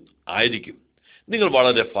എന്നിലും ആയിരിക്കും. നിങ്ങൾ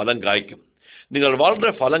വളരെ ഫലം കായ്ക്കും. നിങ്ങൾ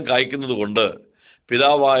വളരെ ഫലം കായ്ക്കുന്നത് കൊണ്ട്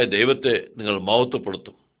പിതാവായ ദൈവത്തെ നിങ്ങൾ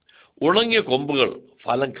മഹത്വപ്പെടുത്തും. ഉണങ്ങിയ കൊമ്പുകൾ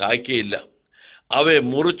ഫലം കായ്ക്കയില്ല, അവയെ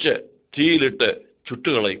മുറിച്ച് തീയിലിട്ട്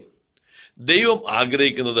ചുട്ടുകളയും. ദൈവം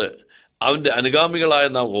ആഗ്രഹിക്കുന്നത് അവൻ്റെ അനുഗാമികളായ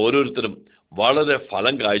നാം ഓരോരുത്തരും വളരെ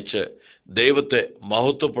ഫലം കായ്ച്ച് ദൈവത്തെ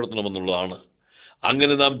മഹത്വപ്പെടുത്തണമെന്നുള്ളതാണ്.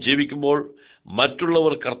 അങ്ങനെ നാം ജീവിക്കുമ്പോൾ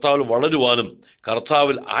മറ്റുള്ളവർ കർത്താവിൽ വളരുവാനും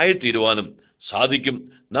കർത്താവിൽ ആയിത്തീരുവാനും സാധിക്കും.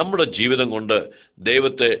 നമ്മുടെ ജീവിതം കൊണ്ട്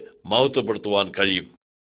ദൈവത്തെ മഹത്വപ്പെടുത്തുവാൻ കഴിയും.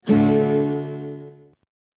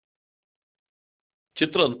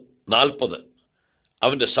 ചിത്രം 40.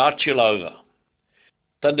 അവൻ്റെ സാക്ഷികളാകുക.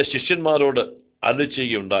 തൻ്റെ ശിഷ്യന്മാരോട്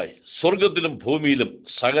അരുളിച്ചെയ്യുകയുണ്ടായി, സ്വർഗത്തിലും ഭൂമിയിലും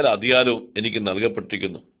സകല അധികാരവും എനിക്ക്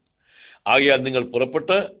നൽകപ്പെട്ടിരിക്കുന്നു. ആകയാൽ നിങ്ങൾ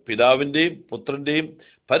പുറപ്പെട്ട് പിതാവിൻ്റെയും പുത്രൻ്റെയും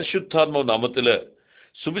പരിശുദ്ധാത്മാവ് നാമത്തിൽ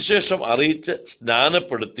സുവിശേഷം അറിയിച്ച്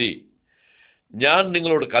സ്നാനപ്പെടുത്തി ഞാൻ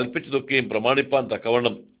നിങ്ങളോട് കൽപ്പിച്ചതൊക്കെയും പ്രമാണിപ്പാൻ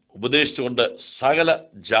തക്കവണ്ണം ഉപദേശിച്ചുകൊണ്ട് സകല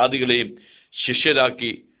ജാതികളെയും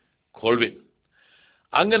ശിഷ്യരാക്കി കൊള്ളുവിൻ.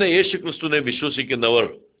 അങ്ങനെ യേശുക്രിസ്തുവിനെ വിശ്വസിക്കുന്നവർ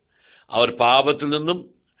അവർ പാപത്തിൽ നിന്നും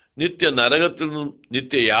നിത്യ നരകത്തിൽ നിന്നും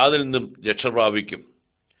നിത്യയാതിൽ നിന്നും രക്ഷ പ്രാപിക്കും.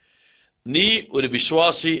 നീ ഒരു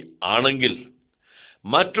വിശ്വാസി ആണെങ്കിൽ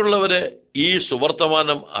മറ്റുള്ളവരെ ഈ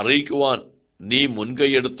സുവർത്തമാനം അറിയിക്കുവാൻ നീ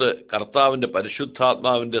മുൻകൈയെടുത്ത് കർത്താവിൻ്റെ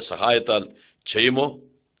പരിശുദ്ധാത്മാവിൻ്റെ സഹായത്താൽ ചെയ്യുമോ?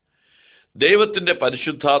 ദൈവത്തിൻ്റെ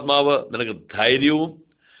പരിശുദ്ധാത്മാവ് നിനക്ക് ധൈര്യവും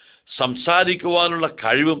സംസാരിക്കുവാനുള്ള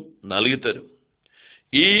കഴിവും നൽകിത്തരും.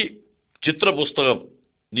 ഈ ചിത്രപുസ്തകം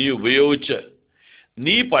നീ ഉപയോഗിച്ച്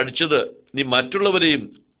നീ പഠിച്ചത് നീ മറ്റുള്ളവരെയും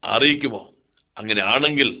അറിയിക്കുമോ? അങ്ങനെ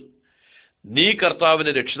ആണെങ്കിൽ നീ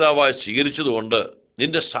കർത്താവിനെ രക്ഷിതാവായി സ്വീകരിച്ചതുകൊണ്ട്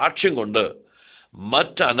നിന്റെ സാക്ഷ്യം കൊണ്ട്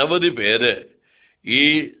മറ്റനവധി പേര് ഈ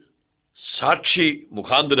സാക്ഷി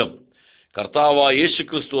മുഖാന്തരം കർത്താവായ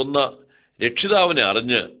യേശുക്രിസ്തു എന്ന രക്ഷിതാവിനെ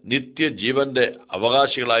അറിഞ്ഞ് നിത്യജീവന്റെ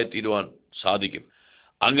അവകാശികളായി തീരുവാൻ സാധിക്കും.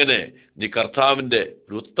 അങ്ങനെ നീ കർത്താവിൻ്റെ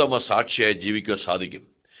ഒരു ഉത്തമ സാക്ഷിയായി ജീവിക്കാൻ സാധിക്കും.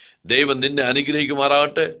 ദൈവം നിന്നെ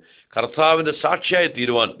അനുഗ്രഹിക്കുമാറാകട്ടെ. കർത്താവിൻ്റെ സാക്ഷിയായി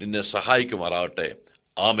തീരുവാൻ നിന്നെ സഹായിക്കുമാറാകട്ടെ.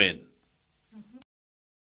 ആമേൻ.